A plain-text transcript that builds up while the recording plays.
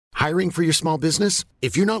Hiring for your small business?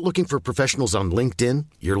 If you're not looking for professionals on LinkedIn,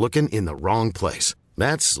 you're looking in the wrong place.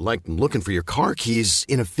 That's like looking for your car keys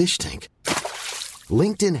in a fish tank.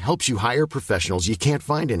 LinkedIn helps you hire professionals you can't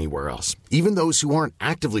find anywhere else, even those who aren't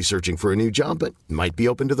actively searching for a new job but might be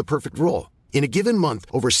open to the perfect role. In a given month,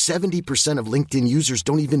 over 70% of LinkedIn users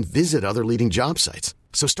don't even visit other leading job sites.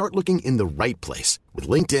 So start looking in the right place. With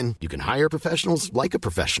LinkedIn, you can hire professionals like a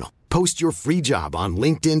professional. Post your free job on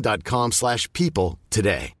linkedin.com/people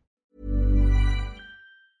today.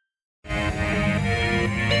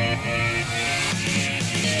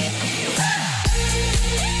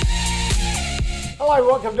 Hello,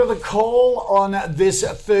 welcome to The Call on this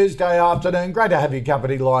Thursday afternoon. Great to have your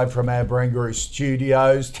company live from our Barangaroo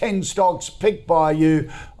studios. 10 stocks picked by you.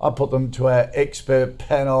 I put them to our expert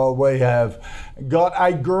panel. We have got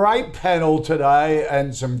a great panel today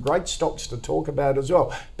and some great stocks to talk about as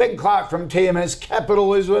well. Ben Clark from TMS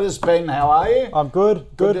Capital is with us. Ben, how are you? I'm good.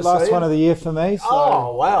 Good. Last one of the year for me. So,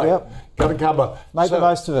 oh, wow. Yep. Got to cover. Make the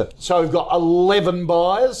most of it. So we've got 11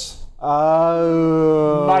 buyers. Maybe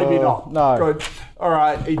not. No. Good. All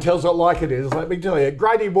right. He tells it like it is. Let me tell you.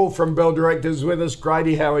 Grady Wolf from Bell Directors with us.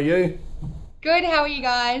 Grady, how are you? Good. How are you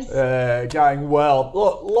guys? Going well.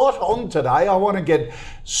 Lot on today. I want to get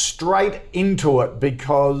straight into it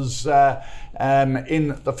because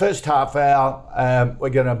in the first half hour, we're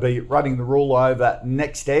going to be running the rule over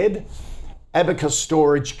NextEd, Abacus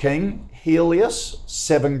Storage King, Helios,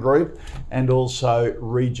 Seven Group, and also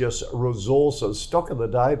Regis Resources. Stock of the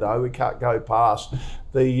day, though, we can't go past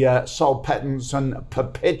the Soul Pattinson and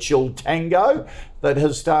Perpetual Tango that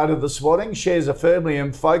has started this morning. Shares are firmly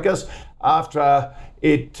in focus after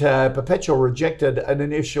Perpetual rejected an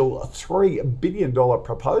initial $3 billion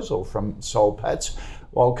proposal from Soul Patts,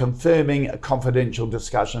 while confirming confidential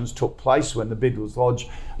discussions took place when the bid was lodged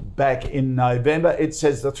back in November. It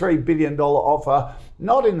says the $3 billion offer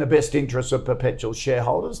not in the best interest of Perpetual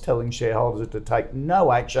shareholders, telling shareholders to take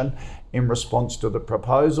no action in response to the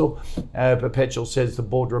proposal. Perpetual says the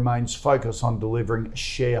board remains focused on delivering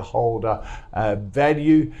shareholder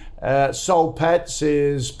value. Soul Patts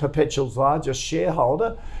is Perpetual's largest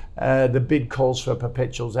shareholder. The bid calls for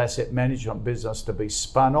Perpetual's asset management business to be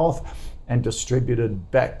spun off and distributed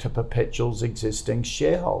back to Perpetual's existing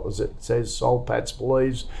shareholders. It says Soul Patts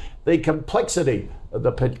believes the complexity of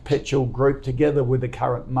the Perpetual group, together with the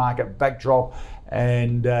current market backdrop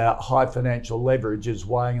and high financial leverage, is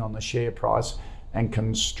weighing on the share price and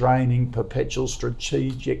constraining Perpetual's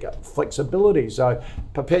strategic flexibility. So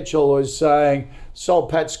Perpetual is saying Soul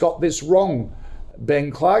Patts got this wrong.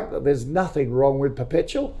 Ben Clark, that there's nothing wrong with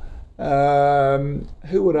Perpetual.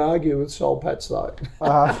 Who would argue with Soul Patts though?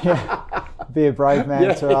 Be a brave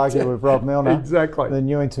man to argue with Rob Milner. Exactly. The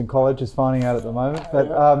Newington College is finding out at the moment. But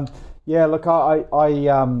look, I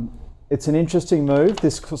it's an interesting move.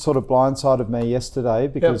 This sort of blindsided me yesterday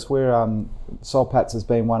because Soul Patts has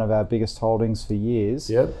been one of our biggest holdings for years.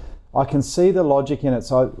 Yep. I can see the logic in it.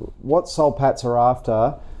 So what Soul Patts are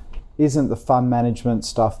after isn't the fund management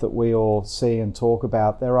stuff that we all see and talk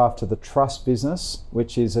about. They're after the trust business,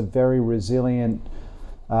 which is a very resilient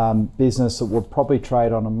business that would probably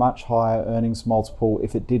trade on a much higher earnings multiple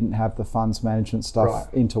if it didn't have the funds management stuff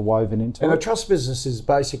interwoven into it. And the trust business is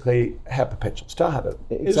basically how Perpetual started.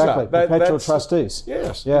 Exactly, Perpetual trustees.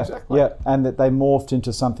 Yes, yeah, exactly. Yeah, and that they morphed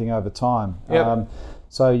into something over time. Yep.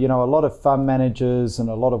 So, a lot of fund managers and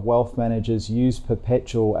a lot of wealth managers use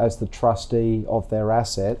Perpetual as the trustee of their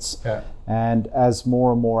assets. Yeah. And as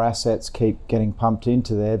more and more assets keep getting pumped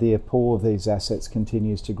into there, the pool of these assets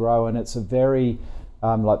continues to grow. And it's a very,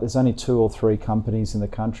 there's only 2 or 3 companies in the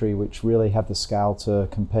country which really have the scale to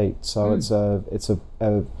compete. So it's a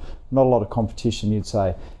not a lot of competition, you'd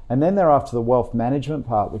say. And then they're after the wealth management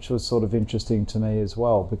part, which was sort of interesting to me as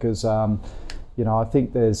well, because, I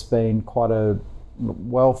think there's been quite a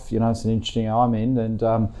wealth, it's an interesting I'm in, and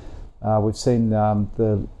we've seen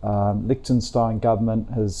the Liechtenstein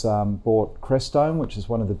government has bought Crestone, which is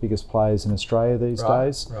one of the biggest players in Australia these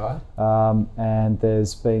days. Right. And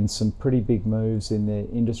there's been some pretty big moves in the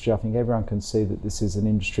industry. I think everyone can see that this is an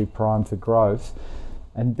industry primed for growth.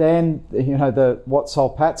 And then, what Soul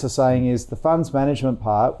Patts are saying is the funds management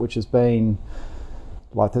part, which has been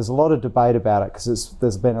there's a lot of debate about it because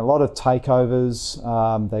there's been a lot of takeovers.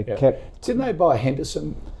 Didn't they buy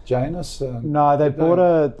Henderson Janus? No, they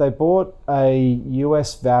bought a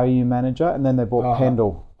US value manager and then they bought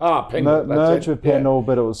Pendal. Pendal. Merged with Pendal,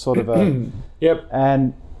 but it was sort of a Yep.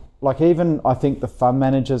 And even I think the fund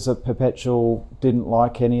managers at Perpetual didn't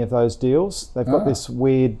like any of those deals. They've got this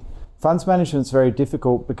weird funds management's very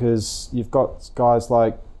difficult because you've got guys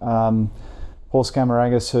like Paul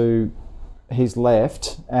Scamaragis who he's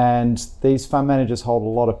left, and these fund managers hold a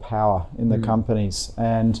lot of power in the companies.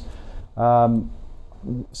 And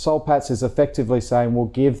Soul Patts is effectively saying we'll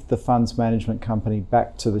give the funds management company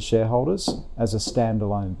back to the shareholders as a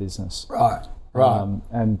standalone business. Right.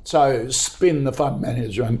 And So spin the fund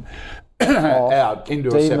management out into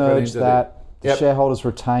a separate demerge entity. that, the Yep. shareholders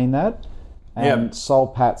retain that, and Yep. Soul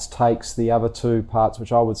Patts takes the other two parts,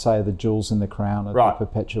 which I would say are the jewels in the crown of Right. the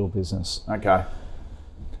Perpetual business. Okay.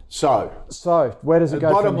 So, So where does it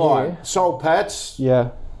go bottom from line, here? Soul Patts, Yeah.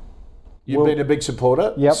 you've been a big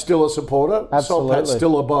supporter. Yep. Still a supporter. Soul Patts Absolutely.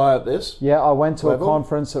 still a buy at this. Yeah, I went to level. a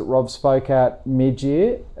conference that Rob spoke at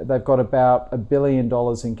mid-year. They've got about $1 billion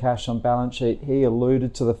in cash on balance sheet. He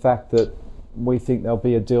alluded to the fact that we think there'll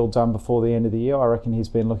be a deal done before the end of the year. I reckon he's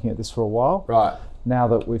been looking at this for a while. Right. Now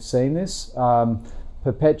that we've seen this.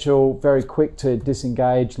 Perpetual, very quick to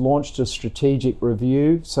disengage, launched a strategic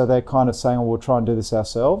review. So they're kind of saying, we'll try and do this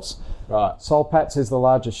ourselves. Right. Soul Patts is the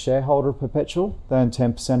largest shareholder of Perpetual. They own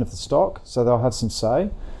 10% of the stock, so they'll have some say.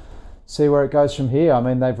 See where it goes from here. I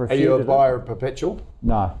mean, they've Are refuted you a it. buyer of Perpetual?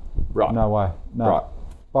 No. Right. No way. No. Right.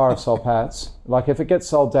 Buyer of Soul Patts. Like, if it gets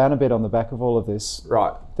sold down a bit on the back of all of this,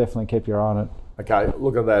 Right. definitely keep your eye on it. Okay.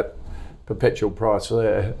 Look at that Perpetual price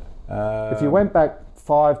there. If you went back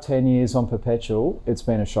 5-10 years on Perpetual, it's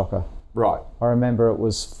been a shocker. Right. I remember it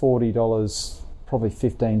was $40 probably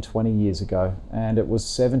 15-20 years ago, and it was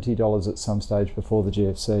 $70 at some stage before the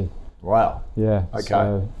GFC. Wow. Yeah. Okay.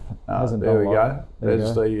 So hasn't There done we a lot. go. There you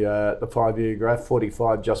There's the 5-year graph,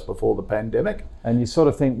 45 just before the pandemic. And you sort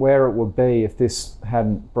of think where it would be if this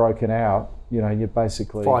hadn't broken out. You know, you're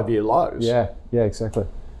basically 5-year lows. Yeah. Yeah. Exactly.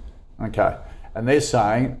 Okay. And they're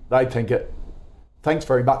saying they think it. Thanks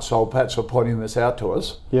very much, Soul Patts, for pointing this out to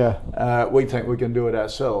us. Yeah. We think we can do it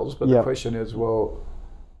ourselves. But the Yep. question is, well,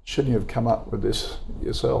 shouldn't you have come up with this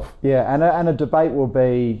yourself? Yeah, and a debate will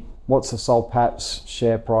be what's the Soul Patts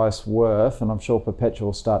share price worth, and I'm sure Perpetual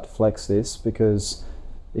will start to flex this, because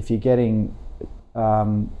if you're getting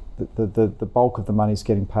the bulk of the money's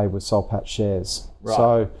getting paid with Soul Patts shares, Right.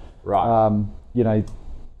 so Right. you know,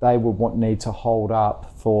 they would need to hold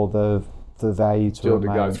up for the value to Still to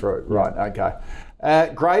remain. go through. Yeah. Right. Okay.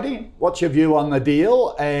 Grady, what's your view on the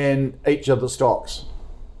deal and each of the stocks?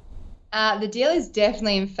 The deal is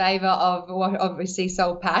definitely in favour of what obviously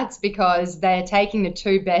Soul Patts, because they're taking the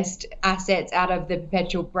two best assets out of the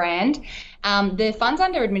Perpetual brand. The funds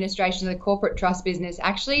under administration of the corporate trust business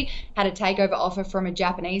actually had a takeover offer from a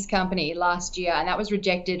Japanese company last year, and that was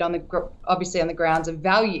rejected obviously on the grounds of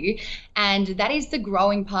value. And that is the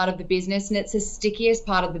growing part of the business, and it's the stickiest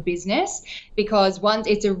part of the business, because once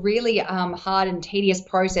it's a really hard and tedious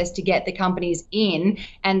process to get the companies in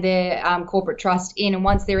and their corporate trust in, and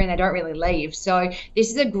once they're in, they don't really leave. So this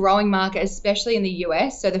is a growing market, especially in the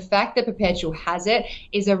US. So the fact that Perpetual has it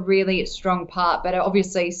is a really strong part, but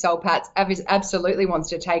obviously Soul Patts absolutely wants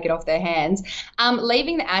to take it off their hands.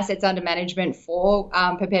 Leaving the assets under management for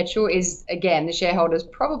Perpetual is, again, the shareholders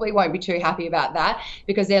probably won't be too happy about that,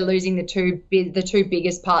 because they're losing the two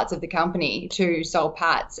biggest parts of the company to Soul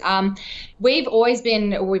Patts.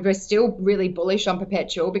 We're still really bullish on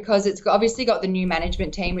Perpetual, because it's obviously got the new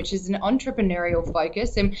management team, which is an entrepreneurial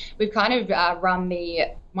focus, and we've kind of run the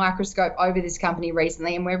microscope over this company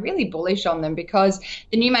recently, and we're really bullish on them because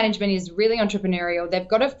the new management is really entrepreneurial. They've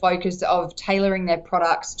got a focus of tailoring their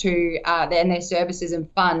products to their services and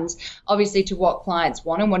funds, obviously to what clients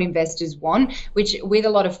want and what investors want, which with a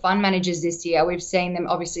lot of fund managers this year, we've seen them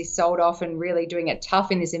obviously sold off and really doing it tough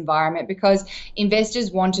in this environment, because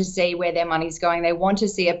investors want to see where their money's going. They want to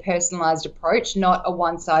see a personalized approach, not a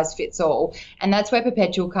one size fits all. And that's where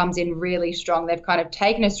Perpetual comes in really strong. They've kind of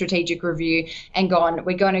taken a strategic review and gone,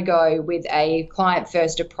 we're going to go with a client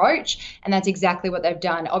first approach, and that's exactly what they've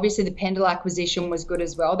done. Obviously the Pendal acquisition was good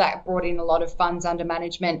as well. That brought in a lot of funds under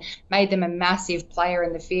management, made them a massive player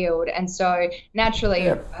in the field, and so naturally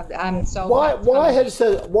Why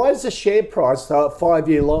is the share price at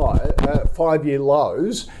 5-year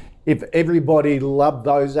lows if everybody loved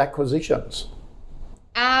those acquisitions?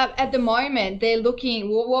 At the moment, they're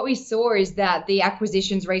looking. Well, what we saw is that the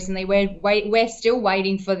acquisitions recently, we're still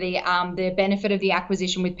waiting for the benefit of the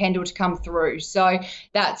acquisition with Pendal to come through. So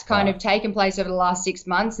that's kind of taken place over the last 6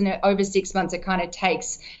 months, and over 6 months, it kind of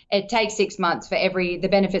takes 6 months for the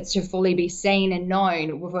benefits to fully be seen and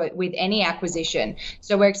known with any acquisition.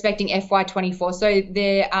 So we're expecting FY24. So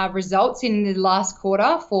the results in the last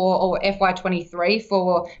quarter or FY23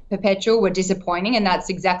 for Perpetual were disappointing, and that's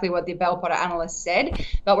exactly what the Bell Potter analyst said.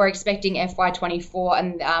 But we're expecting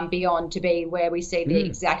FY24 and beyond to be where we see the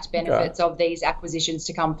exact benefits of these acquisitions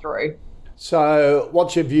to come through. So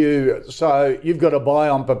what's your view? So you've got a buy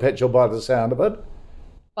on Perpetual by the sound of it.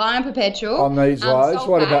 Buy on Perpetual. On these lows.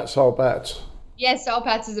 Soul What Patts. about Soul Patts? Yes, Soul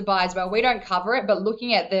Patts is a buy as well. We don't cover it, but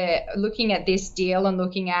looking at this deal and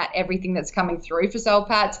looking at everything that's coming through for Soul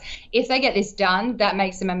Patts, if they get this done, that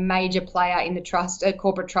makes them a major player in the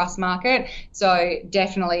corporate trust market. So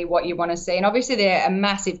definitely what you want to see. And obviously they're a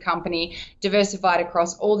massive company, diversified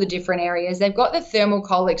across all the different areas. They've got the thermal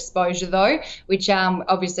coal exposure though, which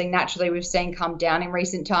obviously naturally we've seen come down in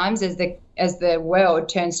recent times as the world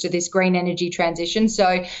turns to this green energy transition.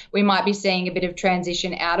 So we might be seeing a bit of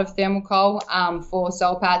transition out of thermal coal for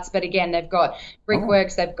Soul Patts. But again, they've got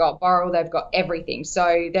Brickworks, they've got Boral, they've got everything.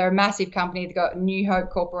 So they're a massive company. They've got New Hope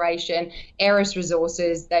Corporation, Aeris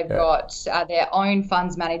Resources, they've got their own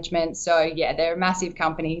funds management. So yeah, they're a massive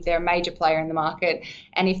company. They're a major player in the market.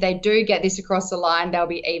 And if they do get this across the line, they'll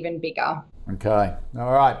be even bigger. Okay.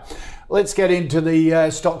 All right. Let's get into the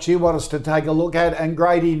stocks you want us to take a look at. And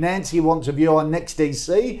Grady, Nancy wants a view on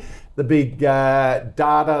NextDC, the big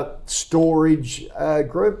data storage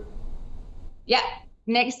group. Yeah.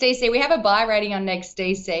 NextDC, we have a buy rating on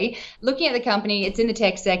NextDC. Looking at the company, it's in the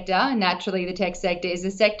tech sector. Naturally, the tech sector is the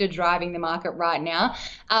sector driving the market right now.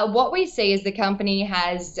 What we see is the company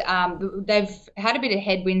has, they've had a bit of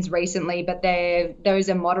headwinds recently, but those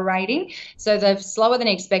are moderating. So they've slower than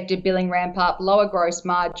expected billing ramp up, lower gross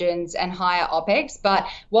margins and higher OPEX. But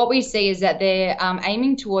what we see is that they're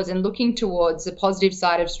aiming towards and looking towards the positive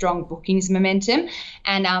side of strong bookings momentum.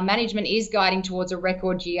 And our management is guiding towards a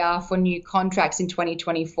record year for new contracts in 2024.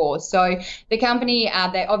 So the company,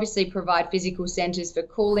 they obviously provide physical centres for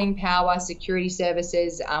cooling, power, security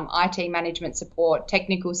services, IT management support,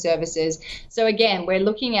 technical services. So again, we're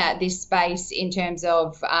looking at this space in terms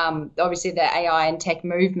of obviously the AI and tech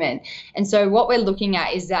movement. And so what we're looking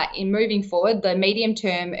at is that in moving forward, the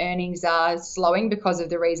medium-term earnings are slowing because of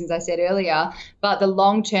the reasons I said earlier, but the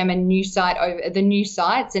long-term and new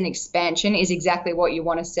sites and expansion is exactly what you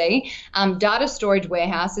want to see. Data storage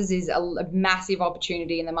warehouses is a massive opportunity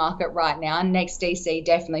in the market right now. NextDC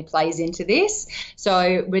definitely plays into this.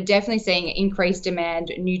 So we're definitely seeing increased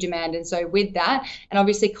demand, new demand. And so with that, and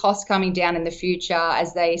obviously costs coming down in the future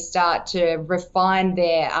as they start to refine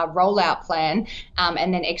their rollout plan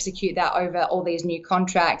and then execute that over all these new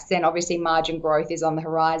contracts, then obviously margin growth is on the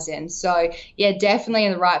horizon. So yeah, definitely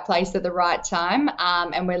in the right place at the right time.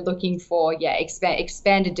 And we're looking for,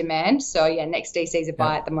 expanded demand. So yeah, NextDC is a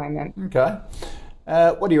buy at the moment. Okay.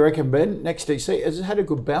 What do you reckon, Ben? NextDC has had a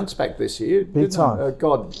good bounce back this year. Big time.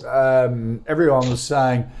 Everyone was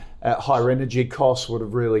saying higher energy costs would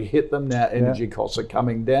have really hit them. Now energy costs are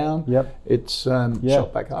coming down. Yep. It's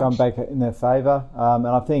shot back up. Gone back in their favour. And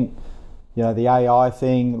I think, the AI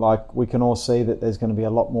thing, like we can all see that there's going to be a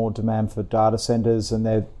lot more demand for data centres, and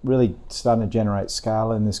they're really starting to generate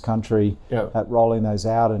scale in this country at rolling those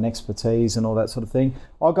out and expertise and all that sort of thing.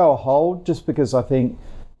 I'll go a hold just because I think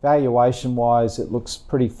valuation-wise, it looks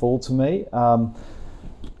pretty full to me.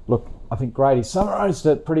 Look, I think Grady summarised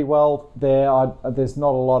it pretty well there. There's not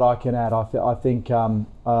a lot I can add. I think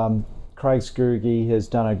Craig Scrooge has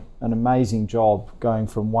done an amazing job going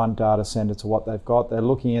from one data centre to what they've got. They're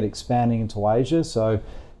looking at expanding into Asia, so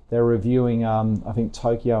they're reviewing, I think,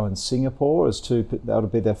 Tokyo and Singapore as two. That'll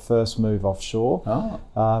be their first move offshore.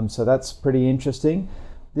 So that's pretty interesting.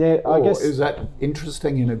 Yeah, I guess. Is that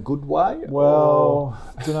interesting in a good way? Well,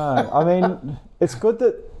 I don't know. I mean, it's good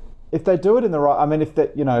that if they do it in the right. I mean,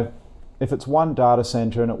 if it's one data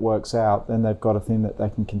center and it works out, then they've got a thing that they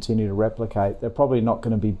can continue to replicate. They're probably not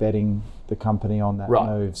going to be betting the company on that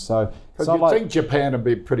move. So, because you'd think Japan would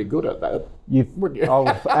be pretty good at that, wouldn't you?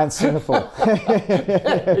 And Singapore.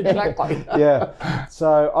 Exactly. Yeah.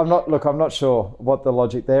 So I'm not sure what the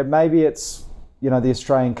logic there. Maybe it's the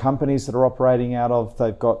Australian companies that are operating out of.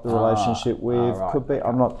 They've got the relationship with. Right, could be.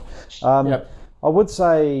 I'm not. I would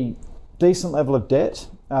say decent level of debt.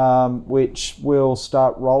 Which will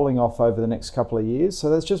start rolling off over the next couple of years. So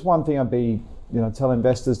that's just one thing I'd be, tell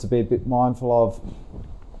investors to be a bit mindful of,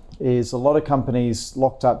 is a lot of companies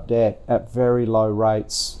locked up debt at very low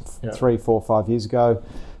rates 3, 4, 5 years ago.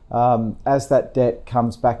 As that debt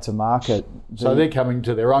comes back to market. So they're coming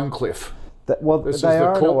to their own cliff. This is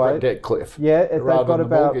the corporate debt cliff. Yeah, they've got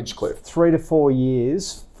about mortgage cliff. 3 to 4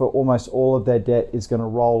 years for almost all of their debt is going to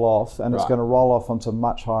roll off, and it's going to roll off onto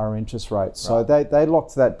much higher interest rates. So they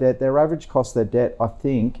locked that debt. Their average cost of their debt, I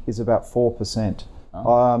think, is about 4%.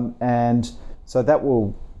 And so that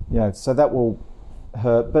will,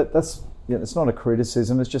 hurt. But that's, it's not a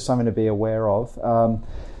criticism. It's just something to be aware of.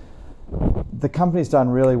 The company's done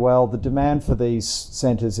really well. The demand for these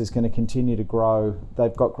centres is going to continue to grow.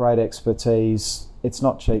 They've got great expertise. It's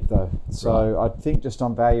not cheap though. So I think just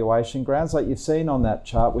on valuation grounds, like you've seen on that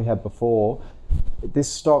chart we had before,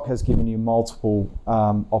 this stock has given you multiple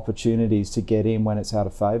opportunities to get in when it's out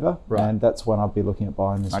of favour, and that's when I'd be looking at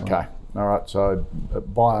buying this one. Okay. All right, so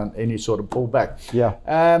buy on any sort of pullback. Yeah.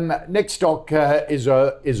 Next stock is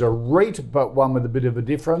a REIT, but one with a bit of a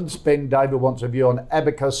difference. Ben David wants a view on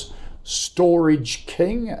Abacus Storage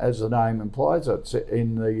King, as the name implies. It's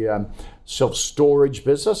in the self-storage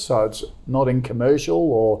business, so it's not in commercial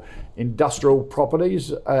or industrial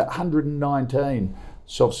properties. 119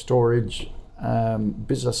 self-storage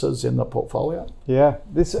businesses in the portfolio. Yeah,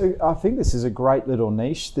 I think this is a great little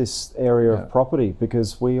niche, this area of property,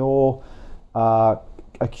 because we all are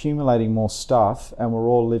accumulating more stuff and we're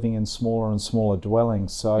all living in smaller and smaller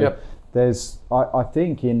dwellings. So I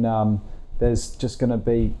think there's just going to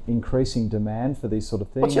be increasing demand for these sort of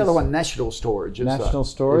things. What's the other one? National Storage. National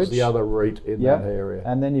Storage is the other REIT in that area.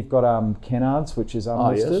 And then you've got Kennards, which is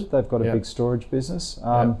unlisted. Yes. They've got a big storage business.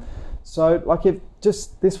 So like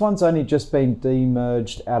this one's only just been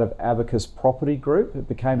demerged out of Abacus Property Group. It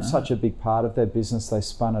became such a big part of their business, they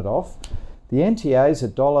spun it off. The NTA is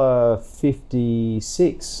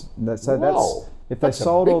 $1.56. So if they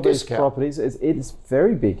sold all these properties, it's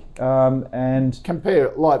very big. And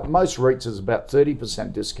compare, like most REITs is about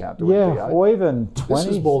 30% discount to NTA. Or even 20. This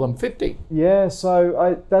is more than 50. Yeah,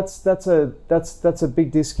 so that's a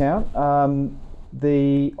big discount.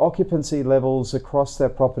 The occupancy levels across their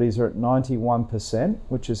properties are at 91%,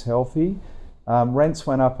 which is healthy. Rents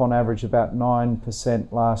went up on average about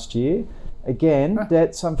 9% last year. Again,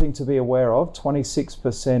 debt's something to be aware of,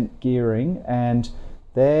 26% gearing, and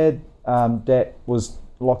their debt was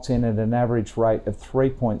locked in at an average rate of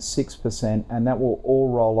 3.6%, and that will all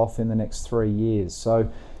roll off in the next 3 years.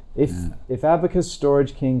 So if Abacus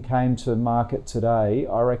Storage King came to market today,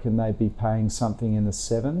 I reckon they'd be paying something in the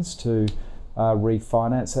sevens to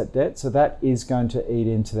refinance that debt. So that is going to eat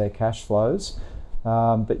into their cash flows.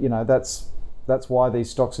 But that's why these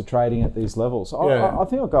stocks are trading at these levels. I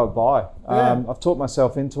think I'll go buy. I've talked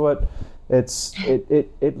myself into it.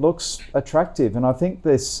 It looks attractive, and I think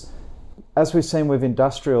this, as we've seen with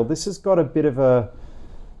industrial, this has got a bit of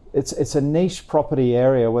it's a niche property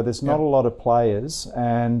area where there's not a lot of players,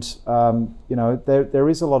 and there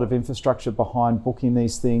is a lot of infrastructure behind booking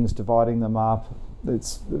these things, dividing them up.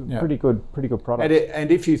 It's pretty good product.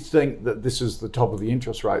 And if you think that this is the top of the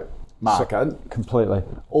interest rate market, completely,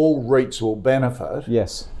 all REITs will benefit.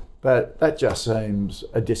 Yes, but that just seems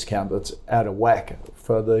a discount that's out of whack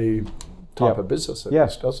for the type of business it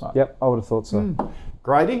is, doesn't it? Yep, I would have thought so.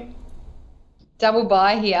 Grady? Double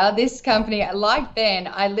buy here. This company, like Ben,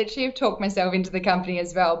 I literally have talked myself into the company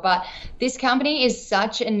as well, but this company is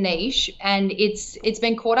such a niche, and it's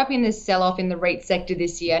been caught up in this sell-off in the REIT sector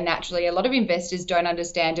this year. Naturally, a lot of investors don't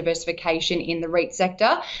understand diversification in the REIT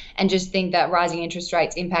sector and just think that rising interest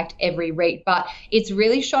rates impact every REIT, but it's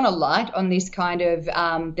really shone a light on this kind of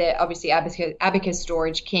obviously Abacus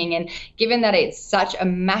Storage King, and given that it's such a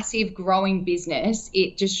massive growing business,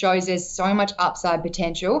 it just shows there's so much upside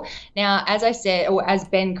potential. Now, as I said, or as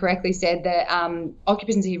Ben correctly said, the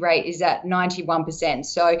occupancy rate is at 91%.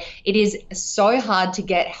 So it is so hard to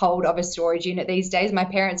get hold of a storage unit these days. My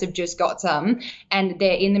parents have just got some, and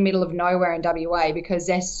they're in the middle of nowhere in WA because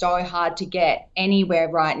they're so hard to get anywhere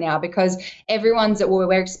right now, because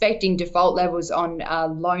we're expecting default levels on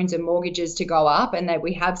loans and mortgages to go up, and that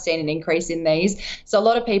we have seen an increase in these. So a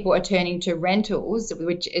lot of people are turning to rentals,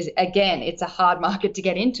 which is, again, it's a hard market to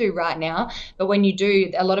get into right now. But when you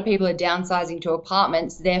do, a lot of people are downsizing to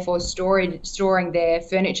apartments, therefore storing their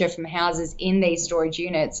furniture from houses in these storage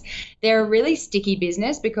units. They're a really sticky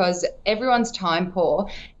business because everyone's time poor,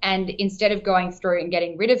 and instead of going through and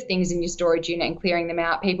getting rid of things in your storage unit and clearing them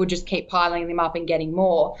out, people just keep piling them up and getting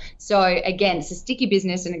more. So again, it's a sticky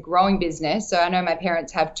business and a growing business. So I know my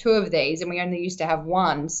parents have 2 of these and we only used to have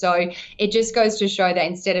 1. So it just goes to show that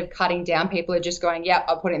instead of cutting down, people are just going,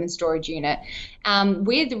 I'll put it in the storage unit.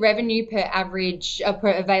 With revenue per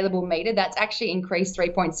available meter, that's actually increased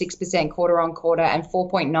 3.6% quarter on quarter and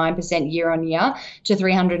 4.9% year on year to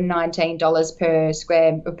 $319 per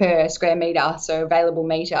square meter, so available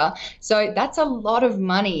meter. So that's a lot of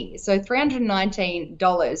money. So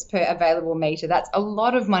 $319 per available meter, that's a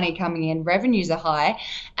lot of money coming in. Revenues are high.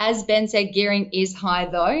 As Ben said, gearing is high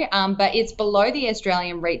though, but it's below the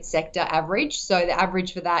Australian REIT sector average. So the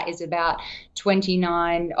average for that is about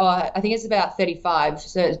 29, I think it's about 35.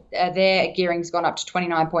 So their gearing's gone up to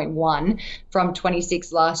 29.1 from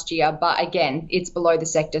 26 last year. But again, it's below the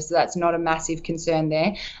sector, so that's not a massive concern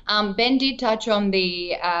there. Ben did touch on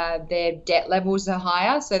their debt levels are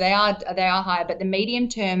higher, so they are higher, but the medium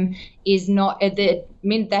term is not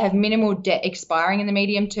they have minimal debt expiring in the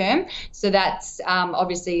medium term, so that's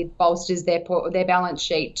obviously bolsters their balance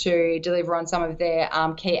sheet to deliver on some of their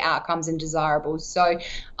key outcomes and desirables. So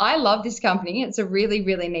I love this company. It's a really,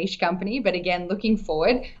 really niche company, but again, looking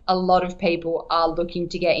forward, a lot of people are looking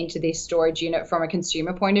to get into this storage unit from a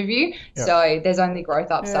consumer point of view. Yep. So there's only growth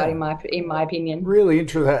upside in my opinion. Really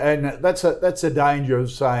interesting, and that's a danger of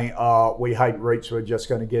saying, "Oh, we hate REITs. We're just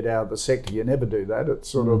going to get out of the sector." You never do that. It's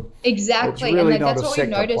sort of exactly, it's really and that's what we've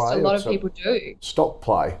noticed. A lot of people do stock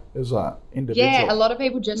play, is that individual? Yeah, a lot of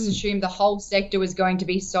people just assume the whole sector was going to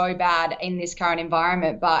be so bad in this current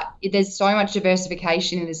environment, but there's so much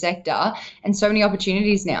diversification in the sector and so many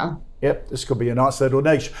opportunities now. Yep, this could be a nice little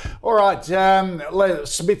niche. All right,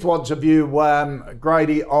 Smith wants a view,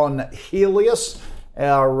 Grady, on Healius,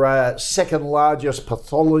 our second largest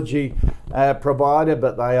pathology provider,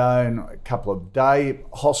 but they own a couple of day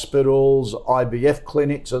hospitals, IVF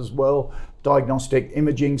clinics as well, diagnostic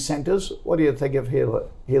imaging centres. What do you think of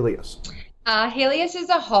Healius? Healius is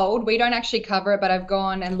a hold. We don't actually cover it, but I've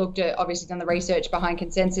gone and looked at, obviously done the research behind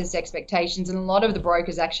consensus expectations, and a lot of the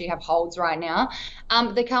brokers actually have holds right now.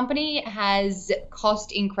 The company has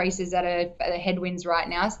cost increases that are headwinds right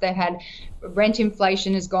now. So they've had rent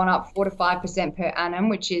inflation has gone up 4 to 5% per annum,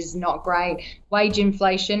 which is not great. Wage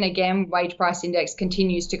inflation, again, wage price index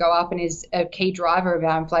continues to go up and is a key driver of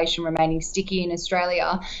our inflation remaining sticky in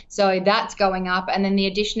Australia. So that's going up. And then the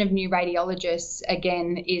addition of new radiologists,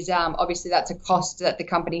 again, is obviously that's a cost that the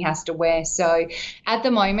company has to wear. So at the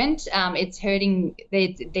moment, it's hurting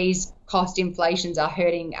these cost inflations are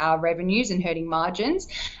hurting our revenues and hurting margins.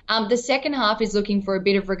 The second half is looking for a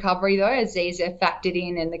bit of recovery though, as these are factored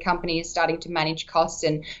in and the company is starting to manage costs,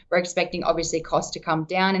 and we're expecting obviously costs to come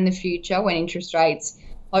down in the future when interest rates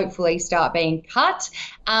hopefully start being cut.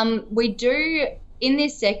 We do in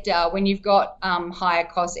this sector, when you've got higher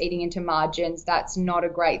costs eating into margins, that's not a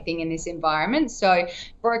great thing in this environment. So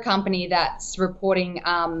for a company that's reporting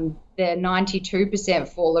the 92%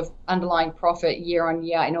 fall of underlying profit year on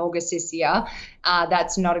year in August this year,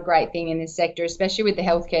 that's not a great thing in this sector, especially with the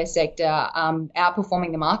healthcare sector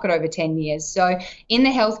outperforming the market over 10 years. So in the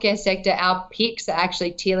healthcare sector, our picks are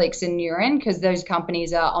actually Telix and Neuren, because those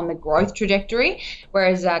companies are on the growth trajectory,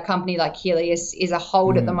 whereas a company like Healius is a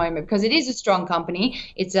hold at the moment because it is a strong company.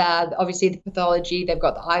 It's obviously the pathology, they've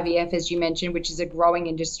got the IVF, as you mentioned, which is a growing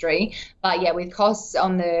industry. But yeah, with costs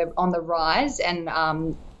on the rise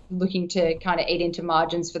and looking to kind of eat into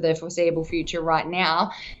margins for the foreseeable future right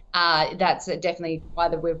now, that's definitely why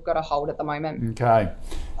we've got a hold at the moment. Okay.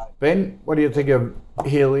 Ben, what do you think of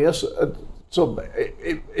Healius?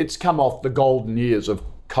 It's come off the golden years of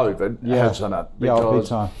COVID, hasn't it? Because big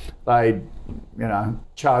time. They,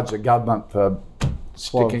 charge the government for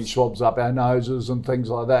sticking swabs up our noses and things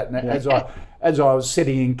like that. And as I was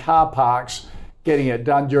sitting in car parks getting it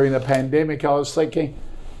done during the pandemic, I was thinking,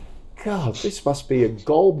 God, this must be a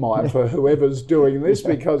gold mine for whoever's doing this,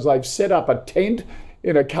 because they've set up a tent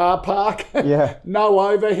in a car park, no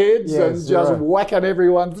overheads, and just whacking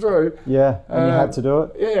everyone through. Yeah, and you had to do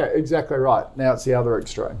it. Yeah, exactly right. Now it's the other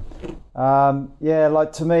extreme.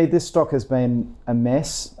 To me, this stock has been a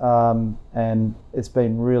mess, and it's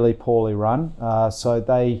been really poorly run. So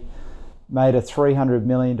they made a $300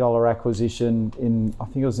 million acquisition I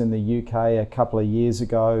think it was in the UK a couple of years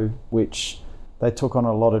ago, which they took on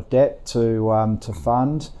a lot of debt to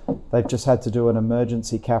fund. They've just had to do an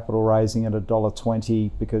emergency capital raising at $1.20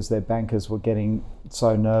 because their bankers were getting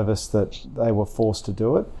so nervous that they were forced to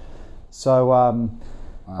do it. So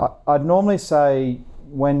I'd normally say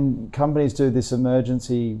when companies do this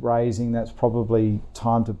emergency raising, that's probably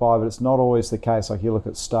time to buy, but it's not always the case. Like you look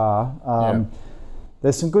at Star.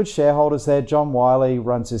 There's some good shareholders there. John Wiley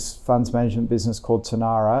runs this funds management business called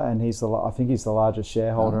Tanara, and I think he's the largest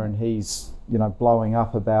shareholder, and he's blowing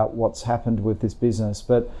up about what's happened with this business.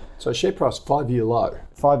 But so share price 5-year low.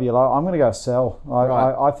 5-year low. I'm going to go sell.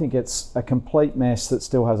 I think it's a complete mess that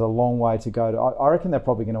still has a long way to go. I reckon they're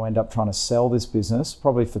probably going to end up trying to sell this business,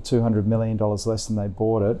 probably for $200 million less than they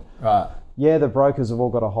bought it. Right. Yeah, the brokers have all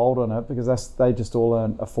got a hold on it because they just all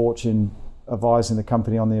earn a fortune advising the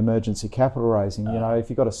company on the emergency capital raising. If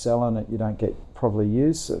you've got a sell on it, you don't get probably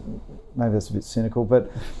used. Maybe that's a bit cynical,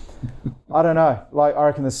 but I don't know. I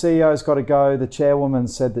reckon the CEO's got to go. The chairwoman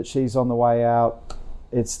said that she's on the way out.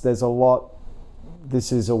 There's a lot.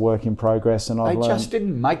 This is a work in progress, and I've learned. Just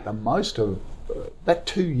didn't make the most of that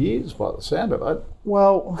 2 years by the sound of it.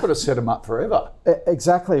 Well, could have set them up forever.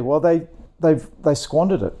 Exactly. Well, they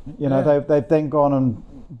squandered it. They've then gone and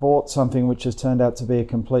bought something which has turned out to be a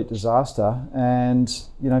complete disaster. And,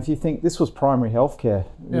 if you think this was Primary Healthcare,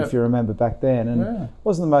 if you remember back then, and it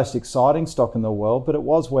wasn't the most exciting stock in the world, but it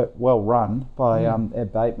was well run by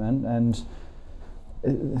Ed Bateman. And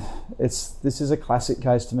this is a classic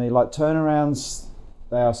case to me. Like turnarounds,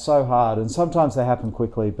 they are so hard, and sometimes they happen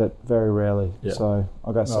quickly, but very rarely. Yeah. So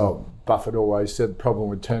I'll go so. Buffett always said the problem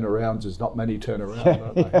with turnarounds is not many turnarounds,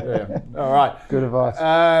 aren't they? Yeah. All right. Good advice.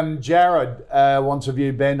 Jared wants a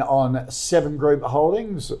view, Ben, on Seven Group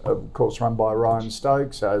Holdings, of course run by Ryan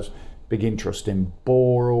Stokes, has big interest in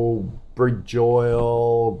Boral, Bridge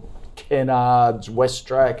Oil, Kennards,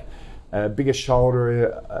 Westrac, biggest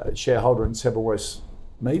shareholder in Seven West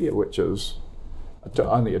Media, which is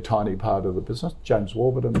only a tiny part of the business. James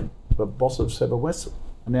Warburton, the boss of Seven West,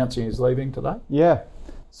 announcing he's leaving today. Yeah.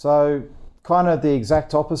 So kind of the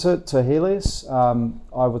exact opposite to Healius.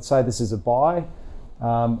 I would say this is a buy.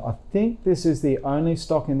 I think this is the only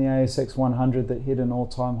stock in the ASX 100 that hit an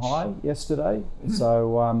all-time high yesterday.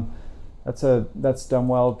 So that's done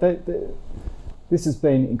well. This has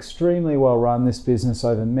been extremely well run, this business,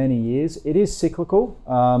 over many years. It is cyclical.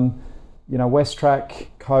 Westrac,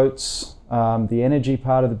 Coates, the energy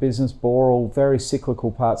part of the business, Boral, very cyclical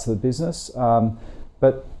parts of the business.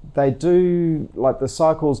 But they do, like the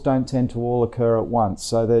cycles don't tend to all occur at once.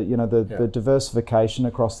 So the diversification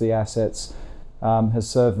across the assets has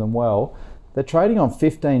served them well. They're trading on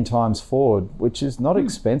 15 times forward, which is not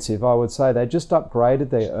expensive, I would say. They just upgraded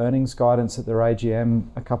their earnings guidance at their AGM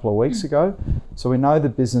a couple of weeks ago. So we know the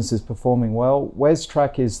business is performing well.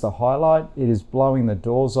 Westrac is the highlight. It is blowing the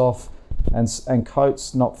doors off, and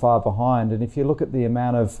Coates not far behind. And if you look at the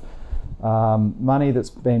amount of money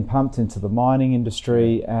that's been pumped into the mining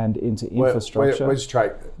industry and into infrastructure.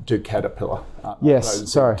 Westrac do Caterpillar.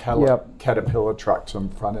 Yes, sorry. Caterpillar trucks on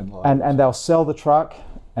front end line. And they'll sell the truck,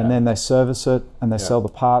 and then they service it, and they sell the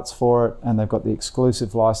parts for it, and they've got the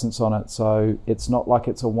exclusive license on it. So it's not like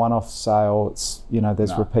it's a one-off sale. It's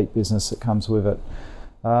there's repeat business that comes with it.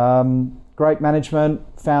 Great management,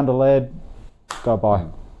 founder-led. Go buy.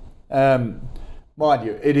 Mind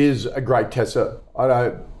you, it is a great Tesla.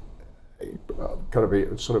 I've got to be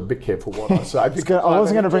sort of a bit careful what I say. I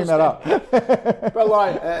wasn't going to bring that up.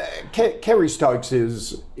 But Kerry Stokes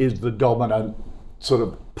is the dominant sort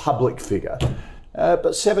of public figure.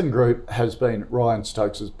 But Seven Group has been Ryan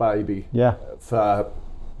Stokes' baby for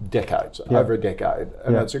decades, over a decade.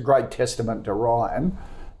 And it's a great testament to Ryan.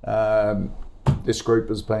 This group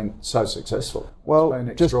has been so successful. Well, it's been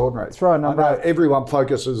extraordinary. Just throw a number. I know everyone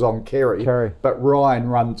focuses on Kerry, but Ryan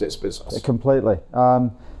runs this business. Completely.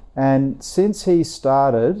 And since he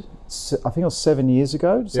started, I think it was 7 years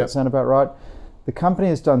ago, does that sound about right? The company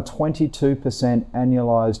has done 22%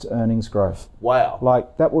 annualized earnings growth. Wow.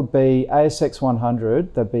 Like that would be ASX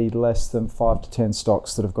 100, there'd be less than 5 to 10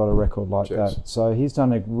 stocks that have got a record like that. So he's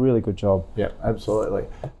done a really good job. Yeah, absolutely.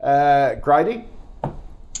 Grady?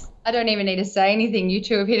 I don't even need to say anything. You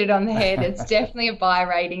two have hit it on the head. It's definitely a buy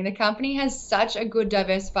rating. The company has such a good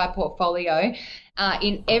diversified portfolio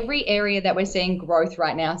in every area that we're seeing growth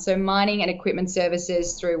right now. So mining and equipment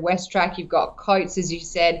services through Westrac. You've got Coates, as you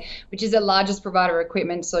said, which is the largest provider of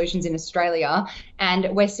equipment solutions in Australia.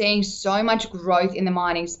 And we're seeing so much growth in the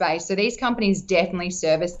mining space. So these companies definitely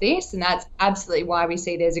service this. And that's absolutely why we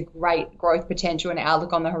see there's a great growth potential and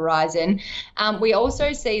outlook on the horizon. We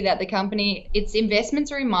also see that the company, its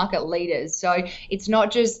investments are in market leaders. So it's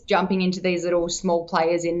not just jumping into these little small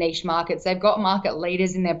players in niche markets. They've got market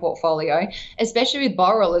leaders in their portfolio, especially with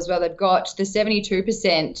Boral as well. They've got the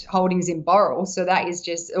 72% holdings in Boral. So that is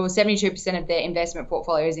just, or 72% of their investment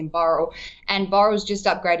portfolio is in Boral. And Boral's just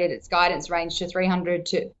upgraded its guidance range to $300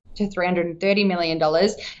 to $330 million.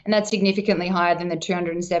 And that's significantly higher than the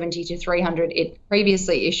 $270 to $300 it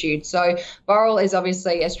previously issued. So Boral is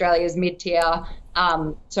obviously Australia's mid-tier,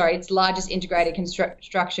 its largest integrated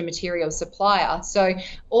construction materials supplier. So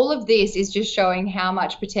all of this is just showing how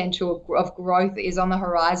much potential of growth is on the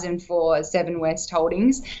horizon for Seven West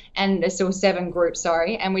Holdings and still Seven Group,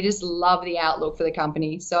 and we just love the outlook for the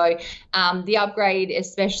company. So the upgrade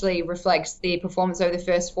especially reflects the performance over the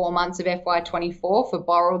first 4 months of FY24 for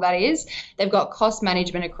Boral, that is. They've got cost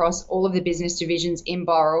management across all of the business divisions in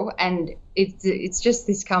Boral, and it's just,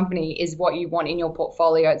 this company is what you want in your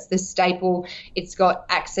portfolio. It's the staple. It's got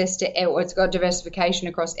access to, it's got diversification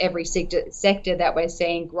across every sector that we're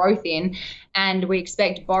seeing growth in. And we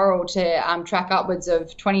expect Boral to track upwards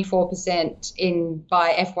of 24%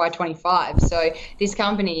 by FY25. So this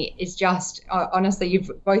company is just, honestly, you've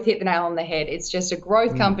both hit the nail on the head. It's just a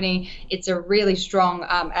growth company. It's a really strong,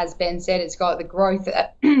 as Ben said, it's got the growth,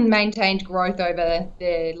 maintained growth over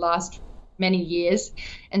the last many years.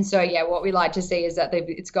 And so, yeah, what we like to see is that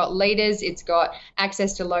it's got leaders, it's got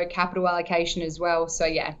access to low capital allocation as well. So,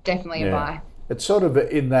 yeah, definitely a buy. It's sort of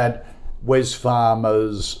in that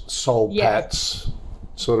Wesfarmers, Soul Patts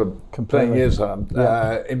sort of thing, isn't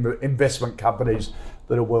it? Investment companies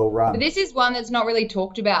that are well run. But this is one that's not really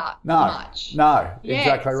talked about much. No,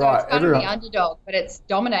 exactly right. It's kind of the underdog, but it's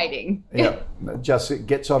dominating. Yeah, it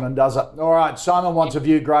gets on and does it. All right, Simon wants a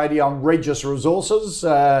view, Grady, on Regis Resources,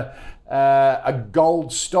 a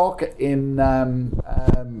gold stock in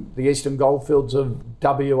the eastern goldfields of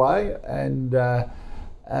WA. And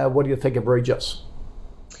what do you think of Regis?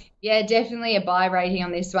 Yeah, definitely a buy rating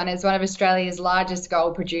on this one. It's one of Australia's largest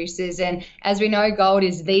gold producers. And as we know, gold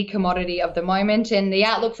is the commodity of the moment. And the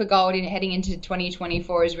outlook for gold heading into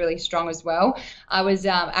 2024 is really strong as well. I was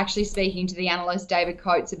actually speaking to the analyst, David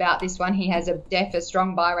Coates, about this one. He has a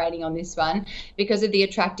strong buy rating on this one because of the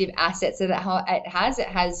attractive assets that it has. It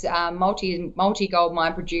has multi-gold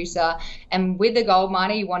mine producer. And with the gold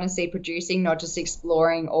miner, you want to see producing, not just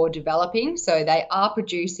exploring or developing. So they are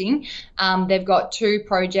producing. They've got 2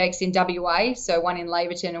 projects in WA, so one in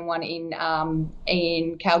Laverton and one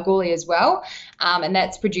in Kalgoorlie as well, and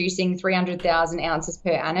that's producing 300,000 ounces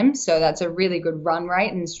per annum. So that's a really good run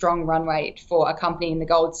rate and strong run rate for a company in the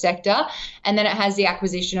gold sector. And then it has the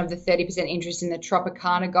acquisition of the 30% interest in the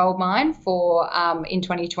Tropicana gold mine for in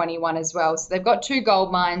 2021 as well. So they've got 2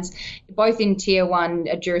 gold mines, both in tier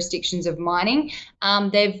 1 jurisdictions of mining.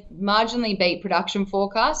 They've marginally beat production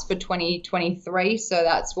forecasts for 2023, so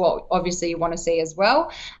that's what obviously you want to see as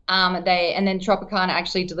well. And then Tropicana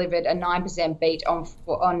actually delivered a 9% beat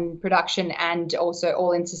on production and also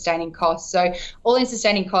all-in sustaining costs. So all-in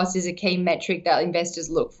sustaining costs is a key metric that investors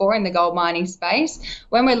look for in the gold mining space.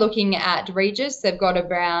 When we're looking at Regis, they've got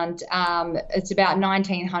around it's about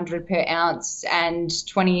 1,900 per ounce and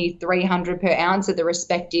 2,300 per ounce at the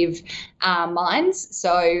respective mines.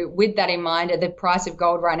 So with that in mind, the price of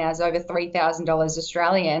gold right now is over $3,000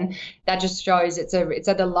 Australian. That just shows it's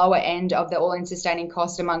at the lower end of the all-in sustaining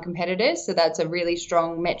cost among competitors. So that's a really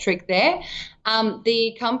strong metric there.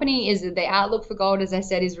 The company the outlook for gold, as I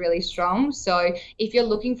said, is really strong. So if you're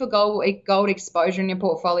looking for gold exposure in your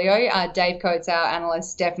portfolio, Dave Coates, our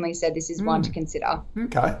analyst, definitely said this is one to consider.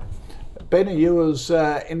 Okay. Ben, are you as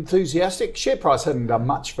enthusiastic? Share price hasn't done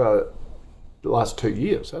much for the last 2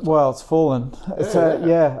 years. It's fallen.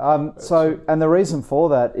 So, and the reason for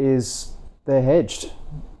that is they're hedged.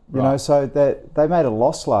 You know, so they made a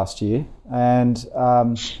loss last year, and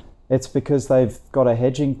it's because they've got a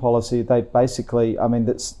hedging policy. They basically,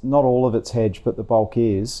 that's not all of it's hedged, but the bulk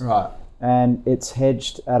is. Right. And it's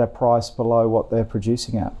hedged at a price below what they're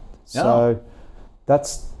producing at. So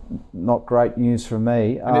that's not great news for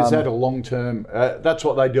me. And is that a long-term, that's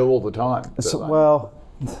what they do all the time?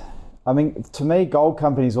 To me, gold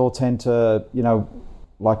companies all tend to,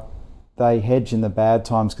 they hedge in the bad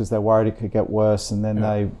times because they're worried it could get worse, and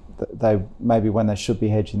then they maybe when they should be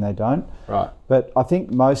hedging, they don't. Right. But I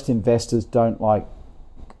think most investors don't like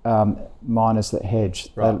miners that hedge.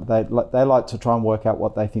 Right. They like to try and work out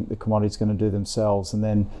what they think the commodity's going to do themselves, and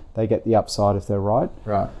then they get the upside if they're right.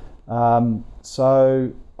 Right.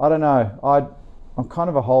 So I don't know. I'm kind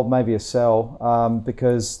of a hold, maybe a sell,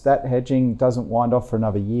 because that hedging doesn't wind off for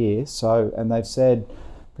another year. So, and they've said,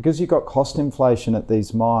 because you've got cost inflation at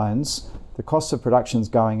these mines, the cost of production's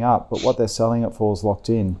going up, but what they're selling it for is locked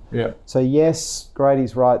in. Yeah. So yes,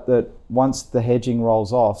 Grady's right that once the hedging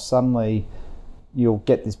rolls off, suddenly you'll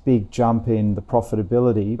get this big jump in the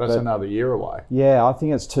profitability. That's another year away. Yeah, I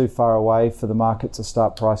think it's too far away for the market to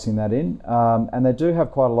start pricing that in. And they do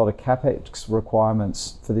have quite a lot of capex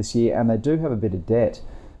requirements for this year, and they do have a bit of debt.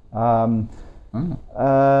 So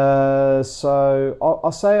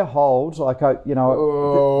I'll say a hold. Okay.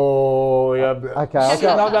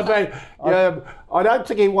 I don't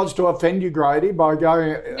think he wants to offend you, Grady, by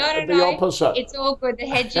going the opposite. It's all good. The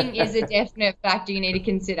hedging is a definite factor you need to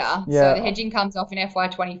consider. Yeah. So the hedging comes off in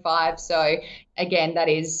FY25. So again,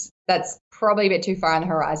 that's probably a bit too far on the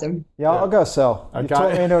horizon. Yeah, I'll go sell. Okay. You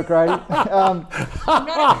talked me into it, Grady. I'm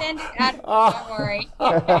not offended at all, don't worry.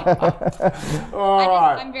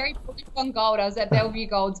 I'm very bullish on gold. I was at Bellevue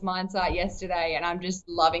Gold's mine site yesterday, and I'm just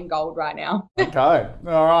loving gold right now. Okay.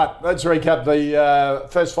 All right. Let's recap the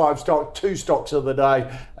first 2 stocks of the day,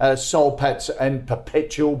 Soul Patts and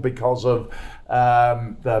Perpetual, because of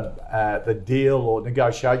the deal or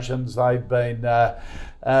negotiations they've been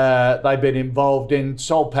involved in.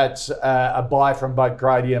 Soul Patts, a buy from both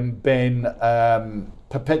Grady and Ben.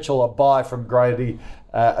 Perpetual, a buy from Grady,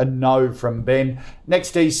 a no from Ben.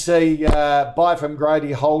 Next EC, buy from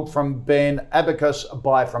Grady, hold from Ben. Abacus, a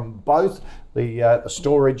buy from both. The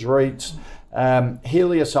storage REITs.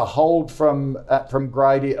 Helios, a hold from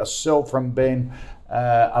Grady, a sell from Ben,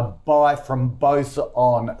 a buy from both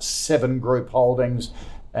on Seven Group Holdings,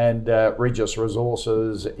 and Regis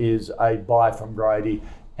Resources is a buy from Grady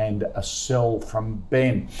and a sell from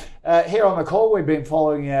Ben. Here on the call, we've been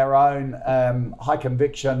following our own high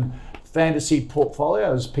conviction fantasy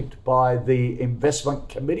portfolio as picked by the investment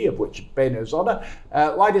committee, of which Ben is on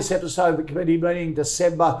it. Latest episode of the committee meeting,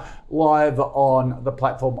 December, live on the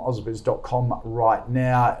platform ausbiz.com right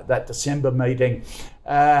now. That December meeting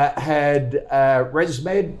had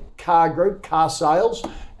ResMed, Car Group, Car Sales,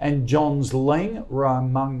 and Johns Lyng were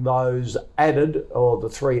among those added, or the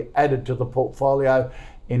three added to the portfolio,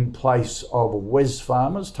 in place of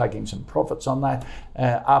Wesfarmers, taking some profits on that,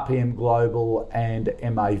 RPM Global and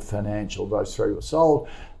MA Financial. Those three were sold,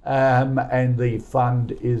 and the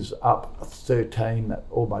fund is up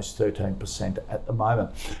almost 13% at the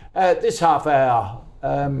moment. This half hour,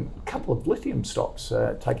 a couple of lithium stocks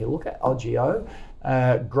take a look at. IGO,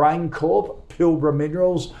 GrainCorp, Pilbara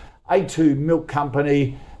Minerals, A2 Milk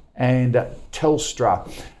Company, and Telstra.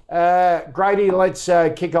 Grady, let's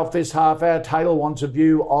kick off this half hour. Taylor wants a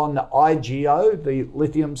view on IGO, the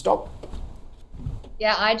lithium stock.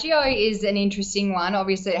 Yeah, IGO is an interesting one.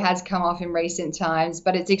 Obviously, it has come off in recent times,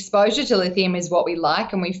 but its exposure to lithium is what we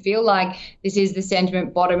like, and we feel like this is the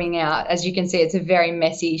sentiment bottoming out. As you can see, it's a very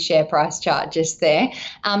messy share price chart just there.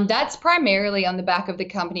 That's primarily on the back of the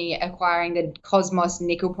company acquiring the Cosmos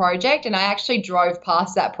Nickel project, and I actually drove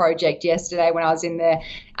past that project yesterday when I was in the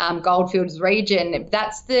Goldfields region.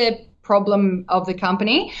 That's the problem of the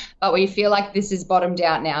company, but we feel like this is bottomed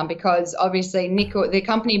out now because obviously the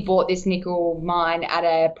company bought this nickel mine at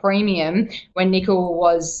a premium when nickel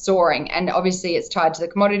was soaring, and obviously it's tied to the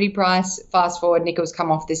commodity price. Fast forward, nickel's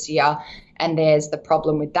come off this year, and there's the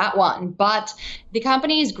problem with that one. But the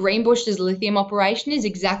company's Greenbushes lithium operation is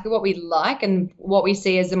exactly what we like and what we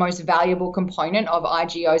see as the most valuable component of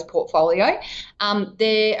IGO's portfolio.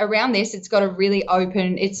 Around this, it's got a really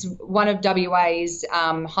open, it's one of WA's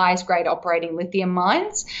highest grade operating lithium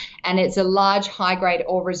mines, and it's a large high grade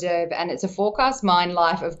ore reserve, and it's a forecast mine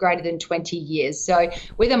life of greater than 20 years. So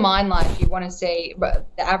with a mine life, you want to see the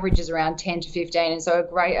average is around 10 to 15, and so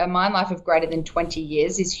a mine life of greater than 20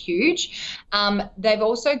 years is huge. They've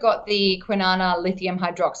also got the Kwinana lithium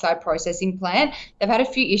hydroxide processing plant. They've had a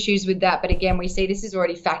few issues with that, but again, we see this is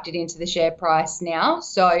already factored into the share price now.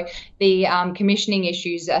 So the commissioning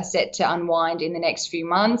issues are set to unwind in the next few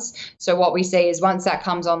months. So what we see is once that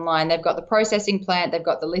comes online, they've got the processing plant, they've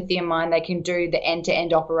got the lithium mine, they can do the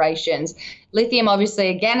end-to-end operations. Lithium obviously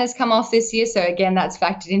again has come off this year, so again that's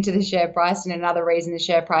factored into the share price and another reason the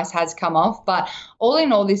share price has come off. But all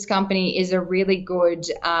in all, this company is a really good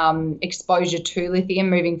exposure to lithium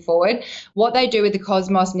moving forward. What they do with the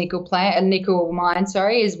Cosmos nickel mine,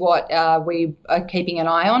 is what we are keeping an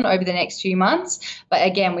eye on over the next few months. But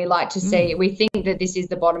again, we like to see, we think that this is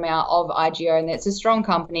the bottom out of IGO and it's a strong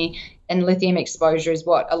company, and lithium exposure is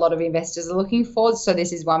what a lot of investors are looking for. So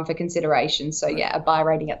this is one for consideration. So yeah, a buy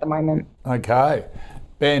rating at the moment. Okay.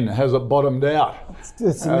 Ben, has it bottomed out?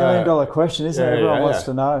 It's $1 million question, isn't it? Everyone wants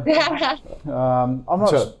to know. It's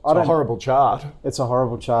a horrible chart. It's a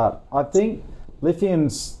horrible chart. I think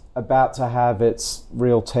lithium's about to have its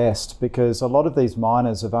real test because a lot of these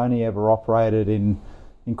miners have only ever operated in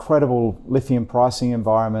incredible lithium pricing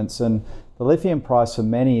environments, and the lithium price for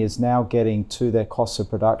many is now getting to their cost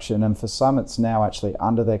of production, and for some it's now actually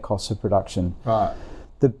under their cost of production. Right.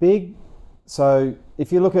 So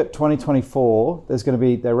if you look at 2024, there's going to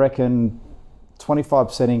be, they reckon,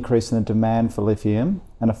 25% increase in the demand for lithium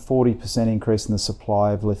and a 40% increase in the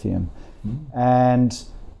supply of lithium. And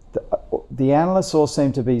the analysts all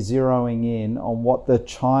seem to be zeroing in on what the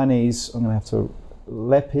Chinese, I'm going to have to,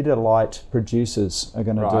 lepidolite producers are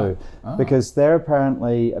going to do, because they're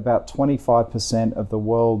apparently about 25% of the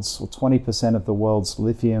world's, or 20% of the world's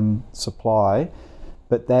lithium supply,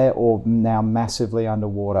 but they're all now massively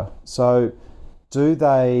underwater. So do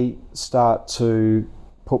they start to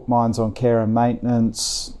put mines on care and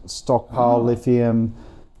maintenance, stockpile lithium?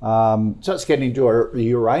 So it's getting into a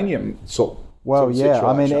uranium sort of situation.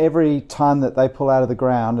 I mean, every tonne that they pull out of the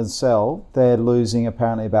ground and sell, they're losing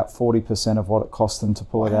apparently about 40% of what it costs them to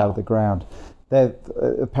pull it out of the ground.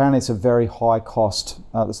 Apparently it's a very high cost.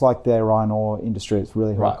 It's like their iron ore industry, it's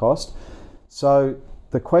really high cost. So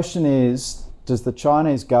the question is, does the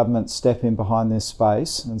Chinese government step in behind this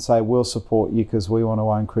space and say, we'll support you because we want to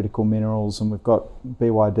own critical minerals and we've got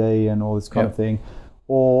BYD and all this kind of thing?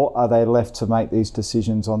 Or are they left to make these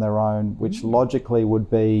decisions on their own, which logically would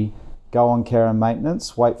be go on care and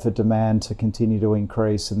maintenance, wait for demand to continue to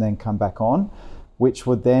increase and then come back on? which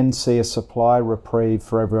would then see a supply reprieve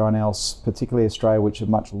for everyone else, particularly Australia, which are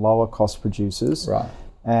much lower cost producers. Right.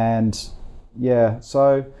 And yeah,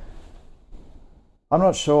 so I'm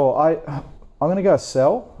not sure. I'm going to go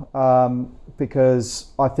sell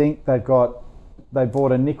because I think they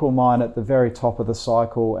bought a nickel mine at the very top of the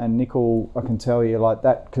cycle, and nickel, I can tell you, like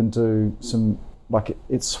that can do some, like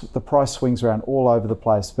it's the price swings around all over the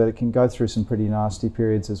place, but it can go through some pretty nasty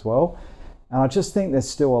periods as well. And I just think there's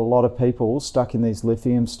still a lot of people stuck in these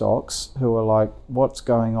lithium stocks who are like, what's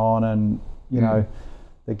going on? And, you know,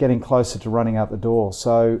 they're getting closer to running out the door.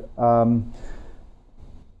 So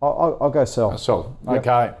I'll go sell. So,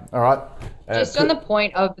 okay. All right. Just on the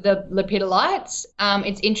point of the lepidolites,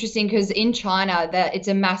 it's interesting because in China, it's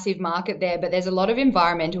a massive market there, but there's a lot of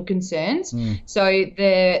environmental concerns. So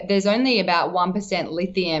there's only about 1%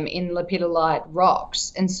 lithium in lepidolite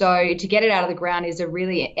rocks. And so to get it out of the ground is a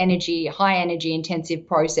really high energy intensive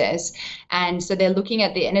process. And so they're looking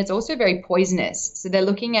at and it's also very poisonous. So they're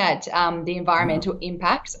looking at the environmental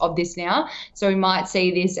impacts of this now. So we might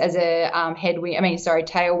see this as a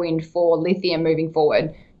tailwind for lithium moving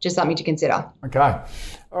forward. Just something to consider. Okay.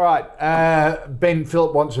 All right. Ben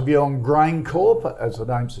Phillip wants a view on GrainCorp, as the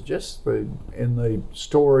name suggests, in the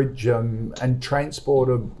storage and transport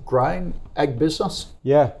of grain, ag business.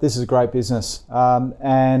 Yeah, this is a great business.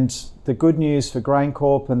 And the good news for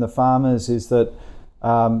GrainCorp and the farmers is that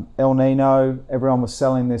El Nino, everyone was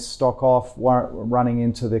selling this stock off, running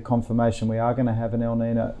into the confirmation we are going to have an El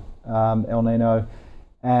Nino.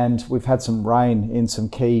 And we've had some rain in some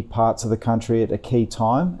key parts of the country at a key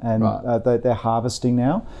time, and they're harvesting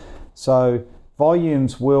now. So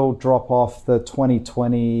volumes will drop off the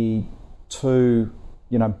 2022,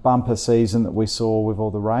 bumper season that we saw with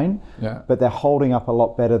all the rain. Yeah. But they're holding up a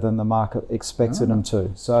lot better than the market expected them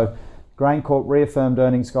to. So GrainCorp reaffirmed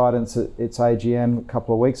earnings guidance at its AGM a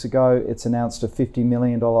couple of weeks ago. It's announced a $50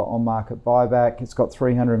 million on-market buyback. It's got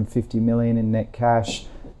 $350 million in net cash.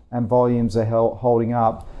 And volumes are holding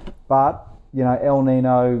up. But, El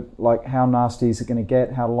Nino, like how nasty is it going to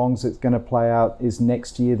get? How long is it going to play out? Is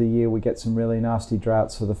next year the year we get some really nasty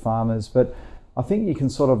droughts for the farmers? But I think you can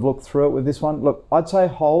sort of look through it with this one. Look, I'd say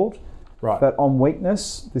hold, but on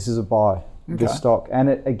weakness, this is a buy, this stock. And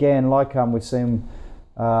it, again, like we've seen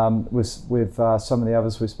with some of the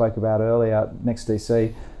others we spoke about earlier,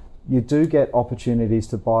 NextDC, you do get opportunities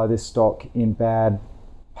to buy this stock in bad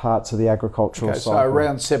parts of the agricultural cycle. So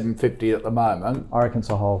around 750 at the moment. I reckon it's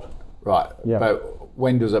a hold. Right. Yeah. But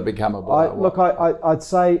when does it become a buy? I'd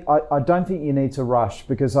say I don't think you need to rush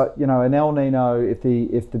because an El Nino, if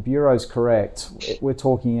the Bureau's correct, we're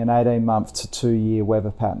talking an 18-month to 2-year weather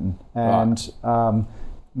pattern, and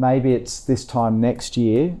maybe it's this time next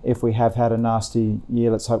year if we have had a nasty year.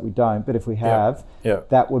 Let's hope we don't. But if we have,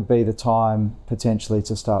 that would be the time potentially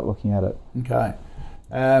to start looking at it. Okay.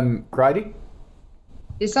 Grady?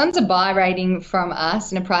 This one's a buy rating from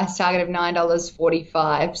us and a price target of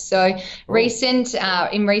 $9.45. So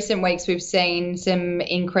in recent weeks, we've seen some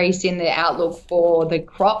increase in the outlook for the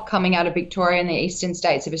crop coming out of Victoria and the eastern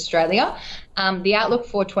states of Australia. The outlook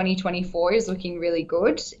for 2024 is looking really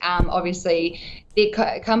good. Obviously, the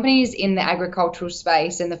companies in the agricultural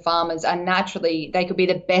space and the farmers are they could be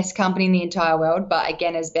the best company in the entire world. But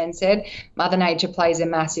again, as Ben said, Mother Nature plays a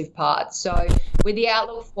massive part. So with the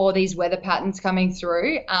outlook for these weather patterns coming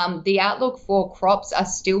through, the outlook for crops are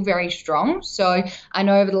still very strong. So I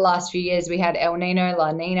know over the last few years, we had El Nino,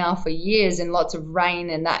 La Nina for years and lots of rain,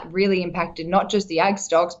 and that really impacted not just the ag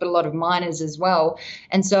stocks, but a lot of miners as well.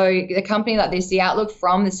 And so the company like this, the outlook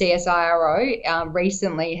from the CSIRO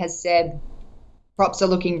recently has said crops are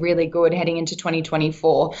looking really good heading into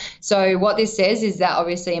 2024. So what this says is that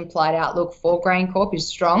obviously implied outlook for GrainCorp is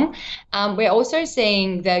strong. We're also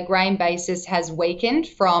seeing the grain basis has weakened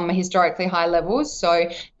from historically high levels.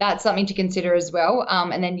 So that's something to consider as well.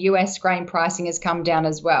 And then US grain pricing has come down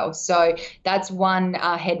as well. So that's one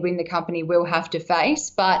headwind the company will have to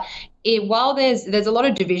face. But while there's a lot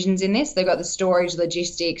of divisions in this, they've got the storage,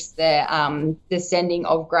 logistics, the sending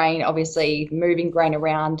of grain, obviously moving grain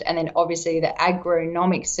around, and then obviously the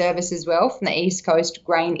agronomic service as well from the East Coast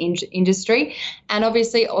grain industry, and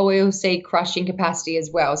obviously oilseed crushing capacity as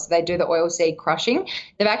well. So they do the oilseed crushing.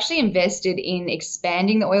 They've actually invested in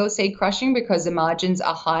expanding the oilseed crushing because the margins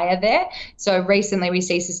are higher there. So recently we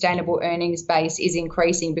see sustainable earnings base is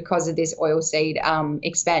increasing because of this oilseed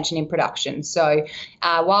expansion in production. So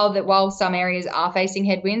while some areas are facing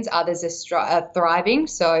headwinds, others are thriving.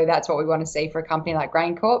 So that's what we want to see for a company like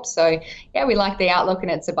GrainCorp. So yeah, we like the outlook and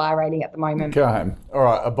it's a buy rating at the moment. Okay. All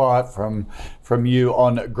right. A buy from you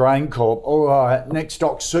on GrainCorp. All right. Next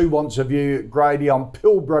stock, Sue wants a view, Grady, on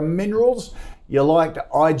Pilbara Minerals. You liked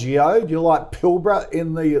IGO. Do you like Pilbara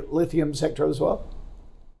in the lithium sector as well?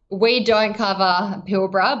 We don't cover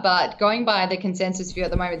Pilbara, but going by the consensus view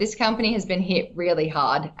at the moment, this company has been hit really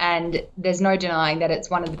hard, and there's no denying that it's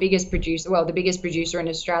one of the biggest the biggest producer in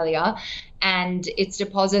Australia, and its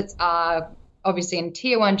deposits are obviously in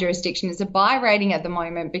tier 1 jurisdiction. It's a buy rating at the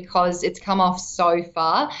moment because it's come off so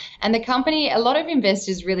far. And the company, a lot of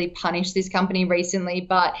investors really punished this company recently,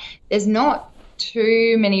 but there's not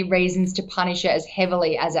too many reasons to punish it as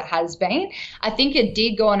heavily as it has been. I think it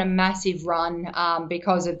did go on a massive run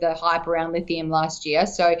because of the hype around lithium last year.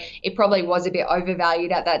 So it probably was a bit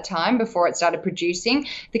overvalued at that time before it started producing.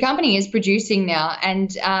 The company is producing now,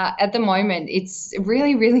 and at the moment it's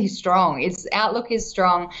really, really strong. Its outlook is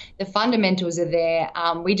strong. The fundamentals are there.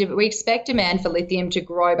 We expect demand for lithium to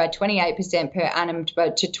grow by 28% per annum to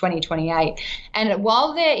 2028. And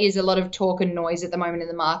while there is a lot of talk and noise at the moment in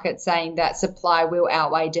the market saying that supply will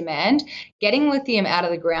outweigh demand, getting lithium out of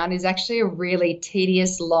the ground is actually a really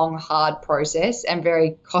tedious, long, hard process and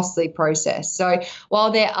very costly process. So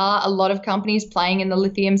while there are a lot of companies playing in the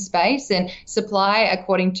lithium space, and supply,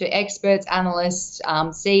 according to experts, analysts,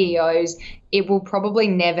 CEOs, it will probably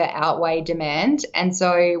never outweigh demand. And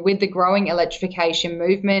so with the growing electrification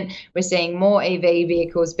movement, we're seeing more EV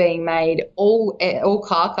vehicles being made. All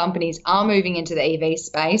car companies are moving into the EV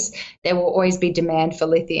space. There will always be demand for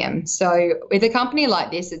lithium. So with a company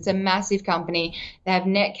like this, it's a massive company. They have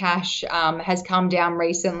net cash has come down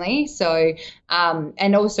recently. So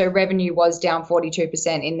and also revenue was down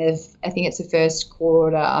 42% in I think it's the first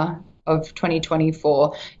quarter of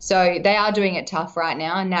 2024. So they are doing it tough right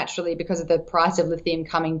now, and naturally because of the price of lithium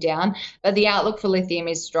coming down. But the outlook for lithium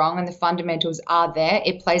is strong and the fundamentals are there.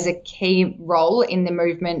 It plays a key role in the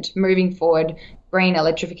movement moving forward, green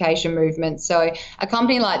electrification movement. So a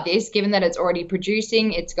company like this, given that it's already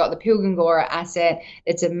producing, it's got the Pilgangoora asset,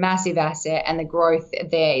 it's a massive asset, and the growth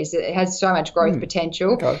there it has so much growth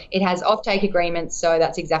potential. Okay. It has offtake agreements, so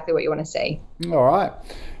that's exactly what you want to see. All right.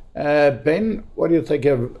 Ben, what do you think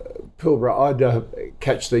of Pilbara? I'd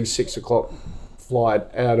catch the 6 o'clock flight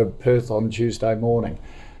out of Perth on Tuesday morning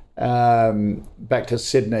back to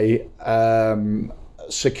Sydney.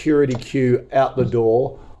 Security queue out the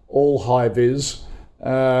door, all high vis.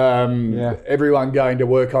 Everyone going to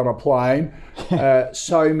work on a plane.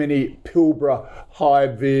 So many Pilbara high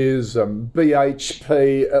vis and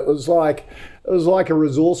BHP. It was like a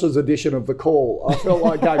resources edition of The Call. I felt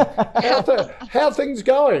like going, how are things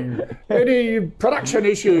going? Any production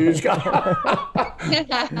issues?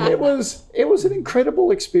 It was an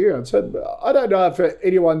incredible experience. And I don't know if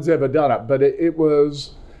anyone's ever done it, but it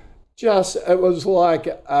was like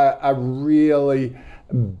a really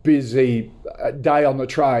busy day on the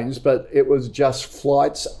trains, but it was just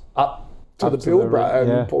flights up to the Pilbara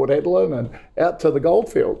and Port Hedland and out to the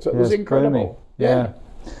goldfields. It was incredible. Yeah.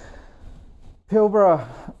 Pilbara,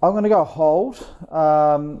 I'm going to go hold.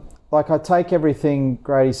 I take everything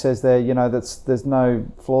Grady says there. There's no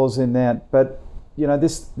flaws in that, but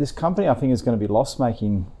this company I think is going to be loss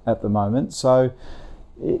making at the moment. So,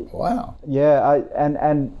 wow. Yeah,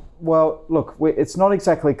 well, look, it's not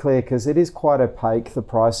exactly clear because it is quite opaque, the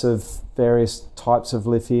price of various types of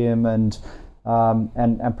lithium and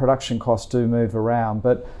production costs do move around.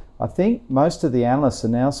 But I think most of the analysts are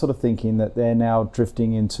now sort of thinking that they're now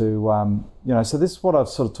drifting into, so this is what I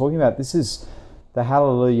was sort of talking about. This is the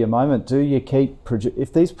hallelujah moment. Do you keep,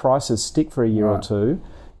 if these prices stick for a year or two,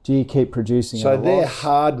 do you keep producing? So they're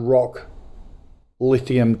hard rock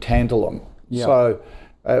lithium tantalum. Yeah. So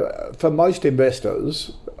for most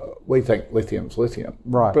investors, we think lithium's lithium.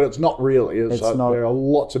 Right. But it's not really. It's not. There are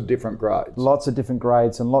lots of different grades. Lots of different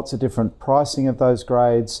grades and lots of different pricing of those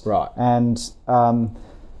grades. Right. And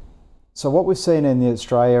so what we've seen in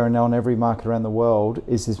Australia and on every market around the world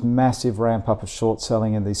is this massive ramp up of short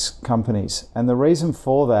selling in these companies. And the reason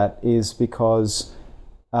for that is because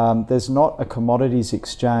there's not a commodities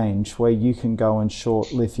exchange where you can go and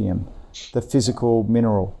short lithium, the physical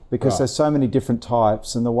mineral, because there's so many different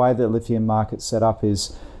types. And the way the lithium market's set up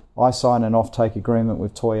is I sign an offtake agreement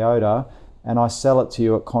with Toyota and I sell it to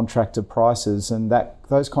you at contracted prices, and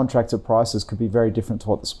those contracted prices could be very different to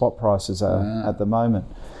what the spot prices are at the moment.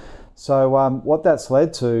 So what that's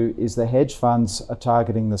led to is the hedge funds are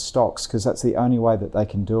targeting the stocks because that's the only way that they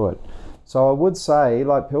can do it. So I would say,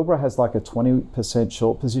 Pilbara has a 20%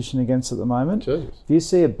 short position against at the moment. Jesus. If you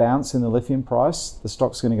see a bounce in the lithium price, the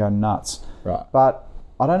stock's going to go nuts. Right. But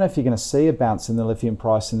I don't know if you're going to see a bounce in the lithium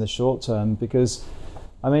price in the short term because,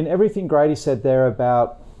 everything Grady said there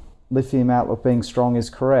about lithium outlook being strong is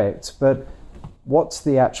correct, but what's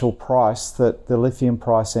the actual price that the lithium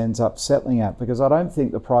price ends up settling at? Because I don't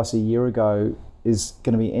think the price a year ago is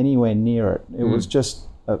going to be anywhere near it. It was just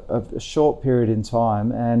a short period in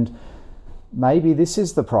time, and maybe this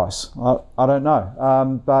is the price. I don't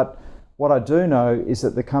know. But what I do know is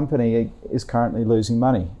that the company is currently losing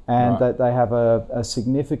money, and that they have a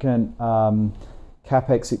significant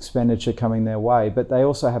CapEx expenditure coming their way, but they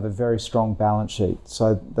also have a very strong balance sheet,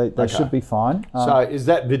 so they should be fine. So is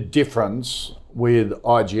that the difference with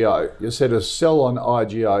IGO? You said a sell on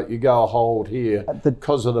IGO, you go a hold here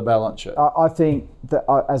because of the balance sheet. I think that,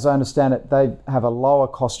 as I understand it, they have a lower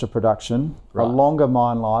cost of production, a longer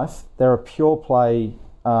mine life. They're a pure play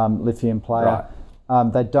lithium player.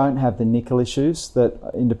 They don't have the nickel issues that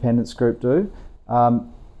Independence Group do.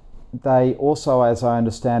 They also, as I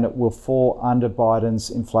understand it, will fall under Biden's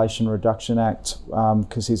Inflation Reduction Act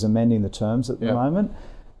because he's amending the terms at the moment.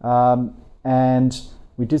 And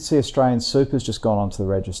we did see Australian Super's just gone onto the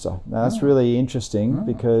register. Now that's really interesting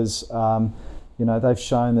because they've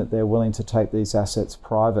shown that they're willing to take these assets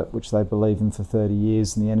private, which they believe in for 30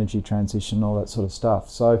 years, and the energy transition, all that sort of stuff.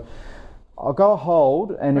 So I'll go a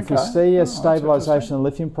hold, and if you see a stabilisation of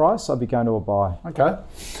lithium price, I'll be going to a buy. Okay.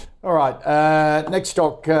 All right. Next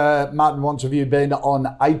stock, Martin wants a view been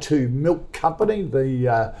on A2 Milk Company.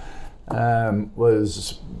 The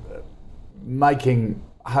was making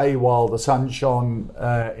hay while the sun shone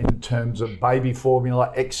in terms of baby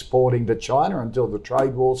formula exporting to China until the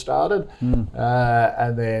trade war started,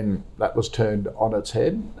 and then that was turned on its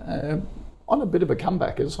head. On a bit of a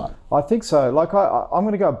comeback, isn't it? I think so. I'm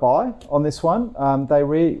going to go buy on this one. They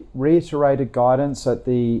reiterated guidance at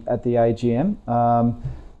the AGM.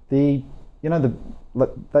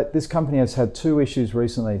 This company has had two issues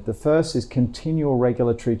recently. The first is continual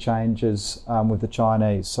regulatory changes with the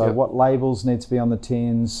Chinese. So what labels need to be on the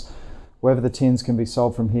tins, whether the tins can be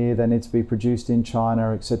sold from here, they need to be produced in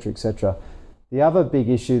China, etc., etc. The other big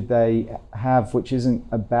issue they have, which isn't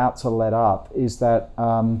about to let up, is that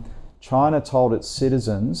China told its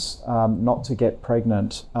citizens not to get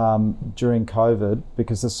pregnant during COVID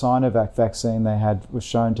because the Sinovac vaccine they had was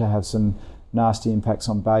shown to have some nasty impacts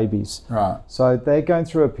on babies. Right. So they're going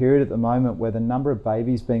through a period at the moment where the number of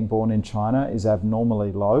babies being born in China is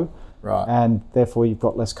abnormally low. Right. And therefore you've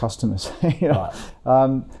got less customers. Right.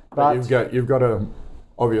 But you've got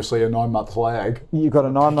obviously a 9-month lag. You've got a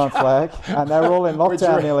 9-month lag, and they were all in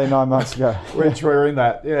lockdown nearly 9 months ago. Which we're in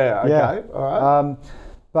that. Yeah. Okay. All right.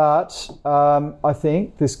 But I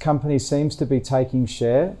think this company seems to be taking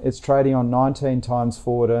share. It's trading on 19 times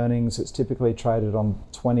forward earnings. It's typically traded on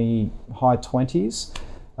high 20s.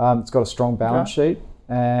 It's got a strong balance sheet,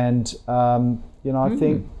 and I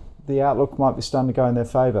think the outlook might be starting to go in their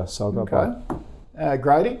favour. So I'll go buy.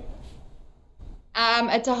 Grady?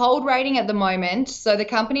 It's a hold rating at the moment. So the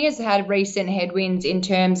company has had recent headwinds in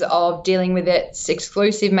terms of dealing with its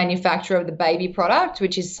exclusive manufacturer of the baby product,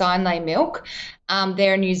 which is Synlait Milk.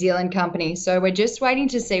 They're a New Zealand company. So we're just waiting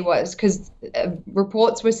to see because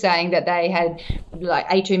reports were saying that they had,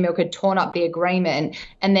 A2 Milk had torn up the agreement,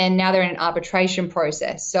 and then now they're in an arbitration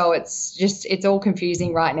process. So it's all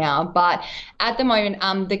confusing right now. But at the moment,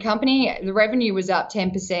 the revenue was up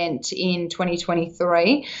 10% in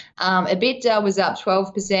 2023. EBITDA was up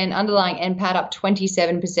 12%, underlying NPAT up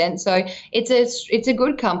 27%. So it's a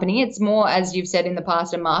good company. It's more, as you've said in the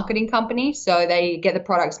past, a marketing company. So they get the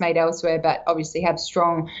products made elsewhere, but obviously have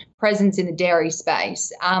strong presence in the dairy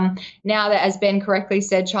space. Now that, as Ben correctly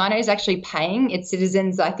said, China is actually paying its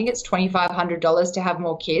citizens, I think it's $2,500 to have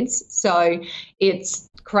more kids. So it's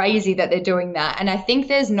crazy that they're doing that. And I think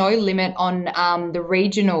there's no limit on the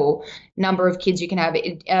regional number of kids you can have.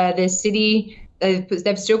 The city,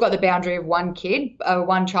 they've still got the boundary of one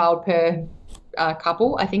child per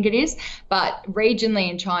couple, I think it is, but regionally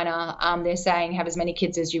in China, they're saying have as many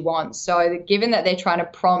kids as you want. So given that they're trying to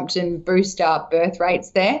prompt and boost up birth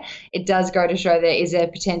rates there, it does go to show there is a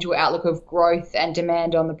potential outlook of growth and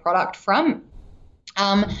demand on the product front.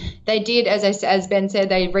 They did, as Ben said,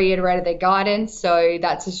 they reiterated their guidance, so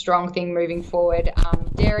that's a strong thing moving forward.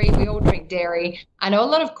 Dairy, we all drink dairy. I know a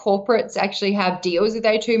lot of corporates actually have deals with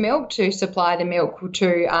A2 Milk to supply the milk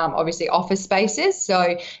to obviously office spaces,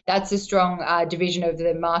 so that's a strong division of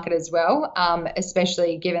the market as well,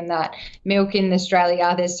 especially given that milk in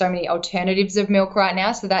Australia, there's so many alternatives of milk right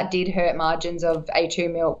now, so that did hurt margins of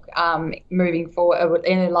A2 Milk moving forward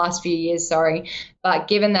in the last few years, But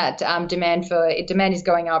given that demand is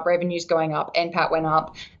going up, revenue's going up, NPAT went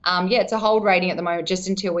up. It's a hold rating at the moment just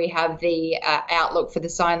until we have the outlook for the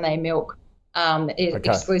Synlait Milk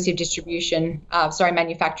exclusive distribution,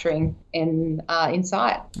 manufacturing in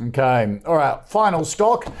sight. Okay. All right. Final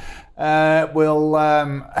stock. We'll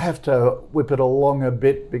have to whip it along a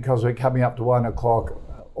bit because we're coming up to 1 o'clock,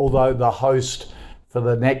 although the host for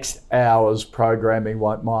the next hour's programming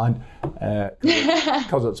won't mind,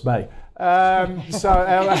 because it's me.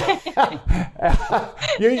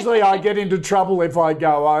 Usually I get into trouble if I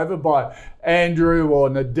go over by Andrew or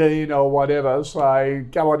Nadine or whatever. So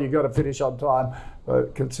come on, you've got to finish on time.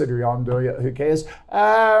 But considering I'm doing it, who cares?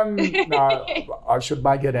 No, I should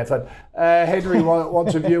make an effort. Henry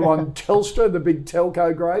wants a view on Telstra, the big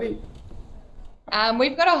telco, Grady.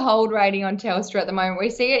 We've got a hold rating on Telstra at the moment. We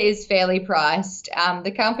see it is fairly priced.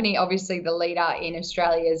 The company, obviously the leader in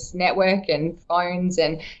Australia's network and phones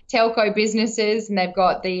and telco businesses, and they've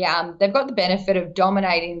got the benefit of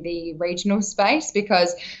dominating the regional space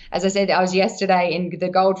because, as I said, I was yesterday in the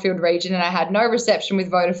Goldfield region and I had no reception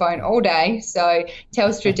with Vodafone all day. So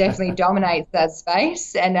Telstra definitely dominates that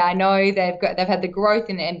space, and I know they've had the growth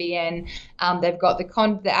in NBN. They've got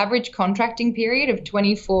the average contracting period of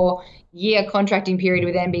 24-year contracting period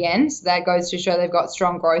with NBN, so that goes to show they've got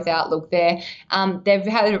strong growth outlook there. They've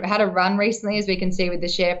had a run recently, as we can see with the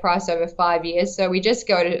share price over 5 years. So we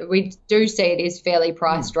do see it is fairly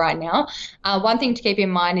priced right now. One thing to keep in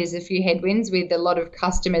mind is a few headwinds with a lot of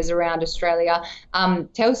customers around Australia.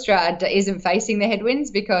 Telstra isn't facing the headwinds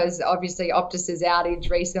because obviously Optus's outage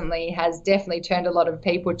recently has definitely turned a lot of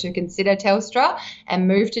people to consider Telstra and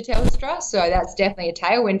move to Telstra. So that's definitely a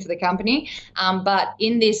tailwind for the company. But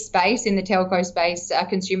in this space, in the telco space,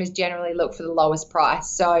 consumers generally look for the lowest price.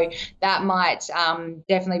 So that might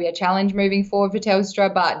definitely be a challenge moving forward for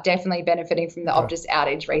Telstra, but definitely benefiting from the Optus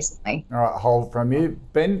outage recently. All right, hold from you.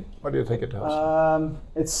 Ben, what do you think of Telstra?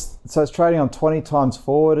 It's trading on 20 times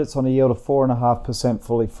forward. It's on a yield of 4.5%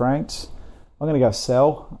 fully franked. I'm going to go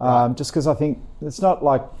sell, just because I think it's not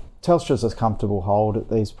like Telstra's a comfortable hold at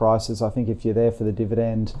these prices. I think if you're there for the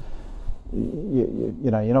dividend, you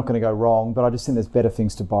know you're not going to go wrong, but I just think there's better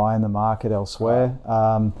things to buy in the market elsewhere.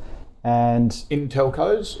 And in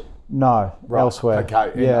telcos? No, elsewhere.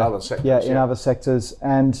 Okay, in other sectors. Yeah, in other sectors.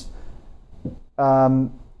 And I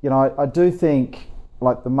do think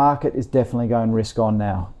like the market is definitely going risk on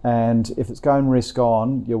now. And if it's going risk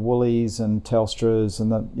on, your Woolies and Telstras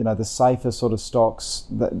and the safer sort of stocks,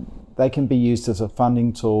 that they can be used as a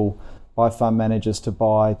funding tool by fund managers to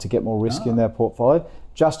buy to get more risk in their portfolio.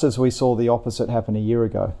 Just as we saw the opposite happen a year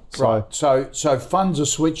ago. Right. So funds are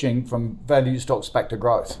switching from value stocks back to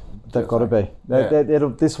growth. They've got to be.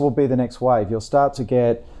 This will be the next wave. You'll start to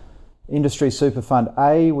get Industry Super Fund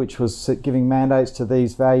A, which was giving mandates to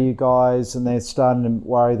these value guys, and they're starting to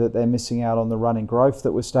worry that they're missing out on the running growth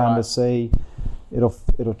that we're starting to see. It'll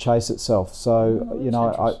chase itself. So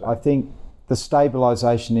I think the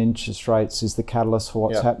stabilisation in interest rates is the catalyst for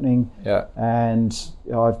what's happening. Yeah. And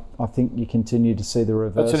I think you continue to see the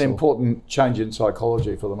reversal. That's an important change in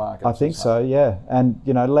psychology for the market. I think so, yeah. And,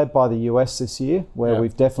 led by the US this year, where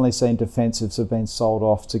we've definitely seen defensives have been sold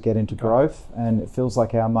off to get into growth, and it feels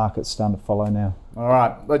like our market's starting to follow now. All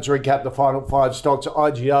right, let's recap the final 5 stocks.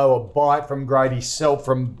 IGO, a buy from Grady, sell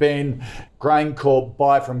from Ben. GrainCorp,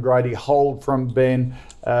 buy from Grady, hold from Ben.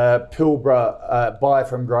 Pilbara, buy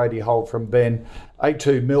from Grady, hold from Ben.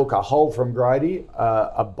 A2 Milk, a hold from Grady,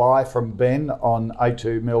 a buy from Ben on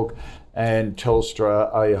A2 Milk, and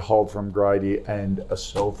Telstra, a hold from Grady and a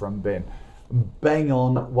sell from Ben. Bang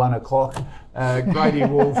on 1 o'clock. Grady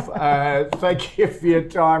Wolf, thank you for your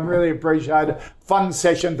time. Really appreciate it. Fun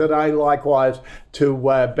session today. Likewise to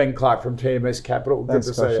Ben Clark from TMS Capital. Good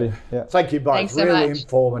to see you. Yeah. Thank you both. Thanks so really much.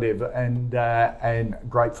 Informative and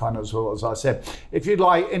great fun as well, as I said. If you'd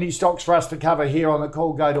like any stocks for us to cover here on the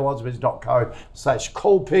call, go to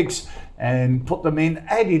ausbiz.co/callpicks and put them in.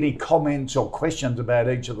 Add any comments or questions about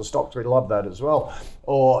each of the stocks. We love that as well.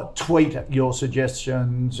 Or tweet your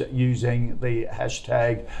suggestions using the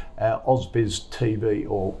hashtag AusbizTV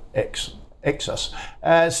or Xus.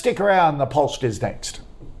 Stick around, the Pulse is next.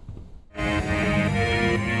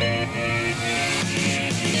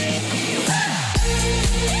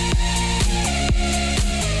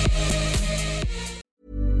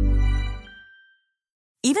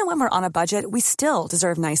 Even when we're on a budget, we still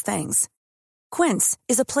deserve nice things. Quince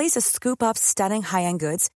is a place to scoop up stunning high-end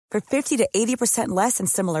goods for 50 to 80% less than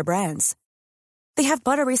similar brands. They have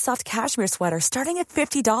buttery soft cashmere sweaters starting at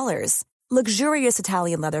 $50, luxurious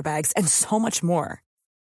Italian leather bags, and so much more.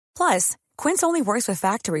 Plus, Quince only works with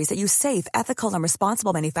factories that use safe, ethical, and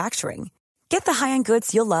responsible manufacturing. Get the high-end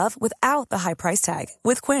goods you'll love without the high price tag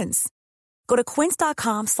with Quince. Go to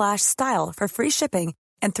quince.com/style for free shipping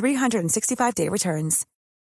and 365-day returns.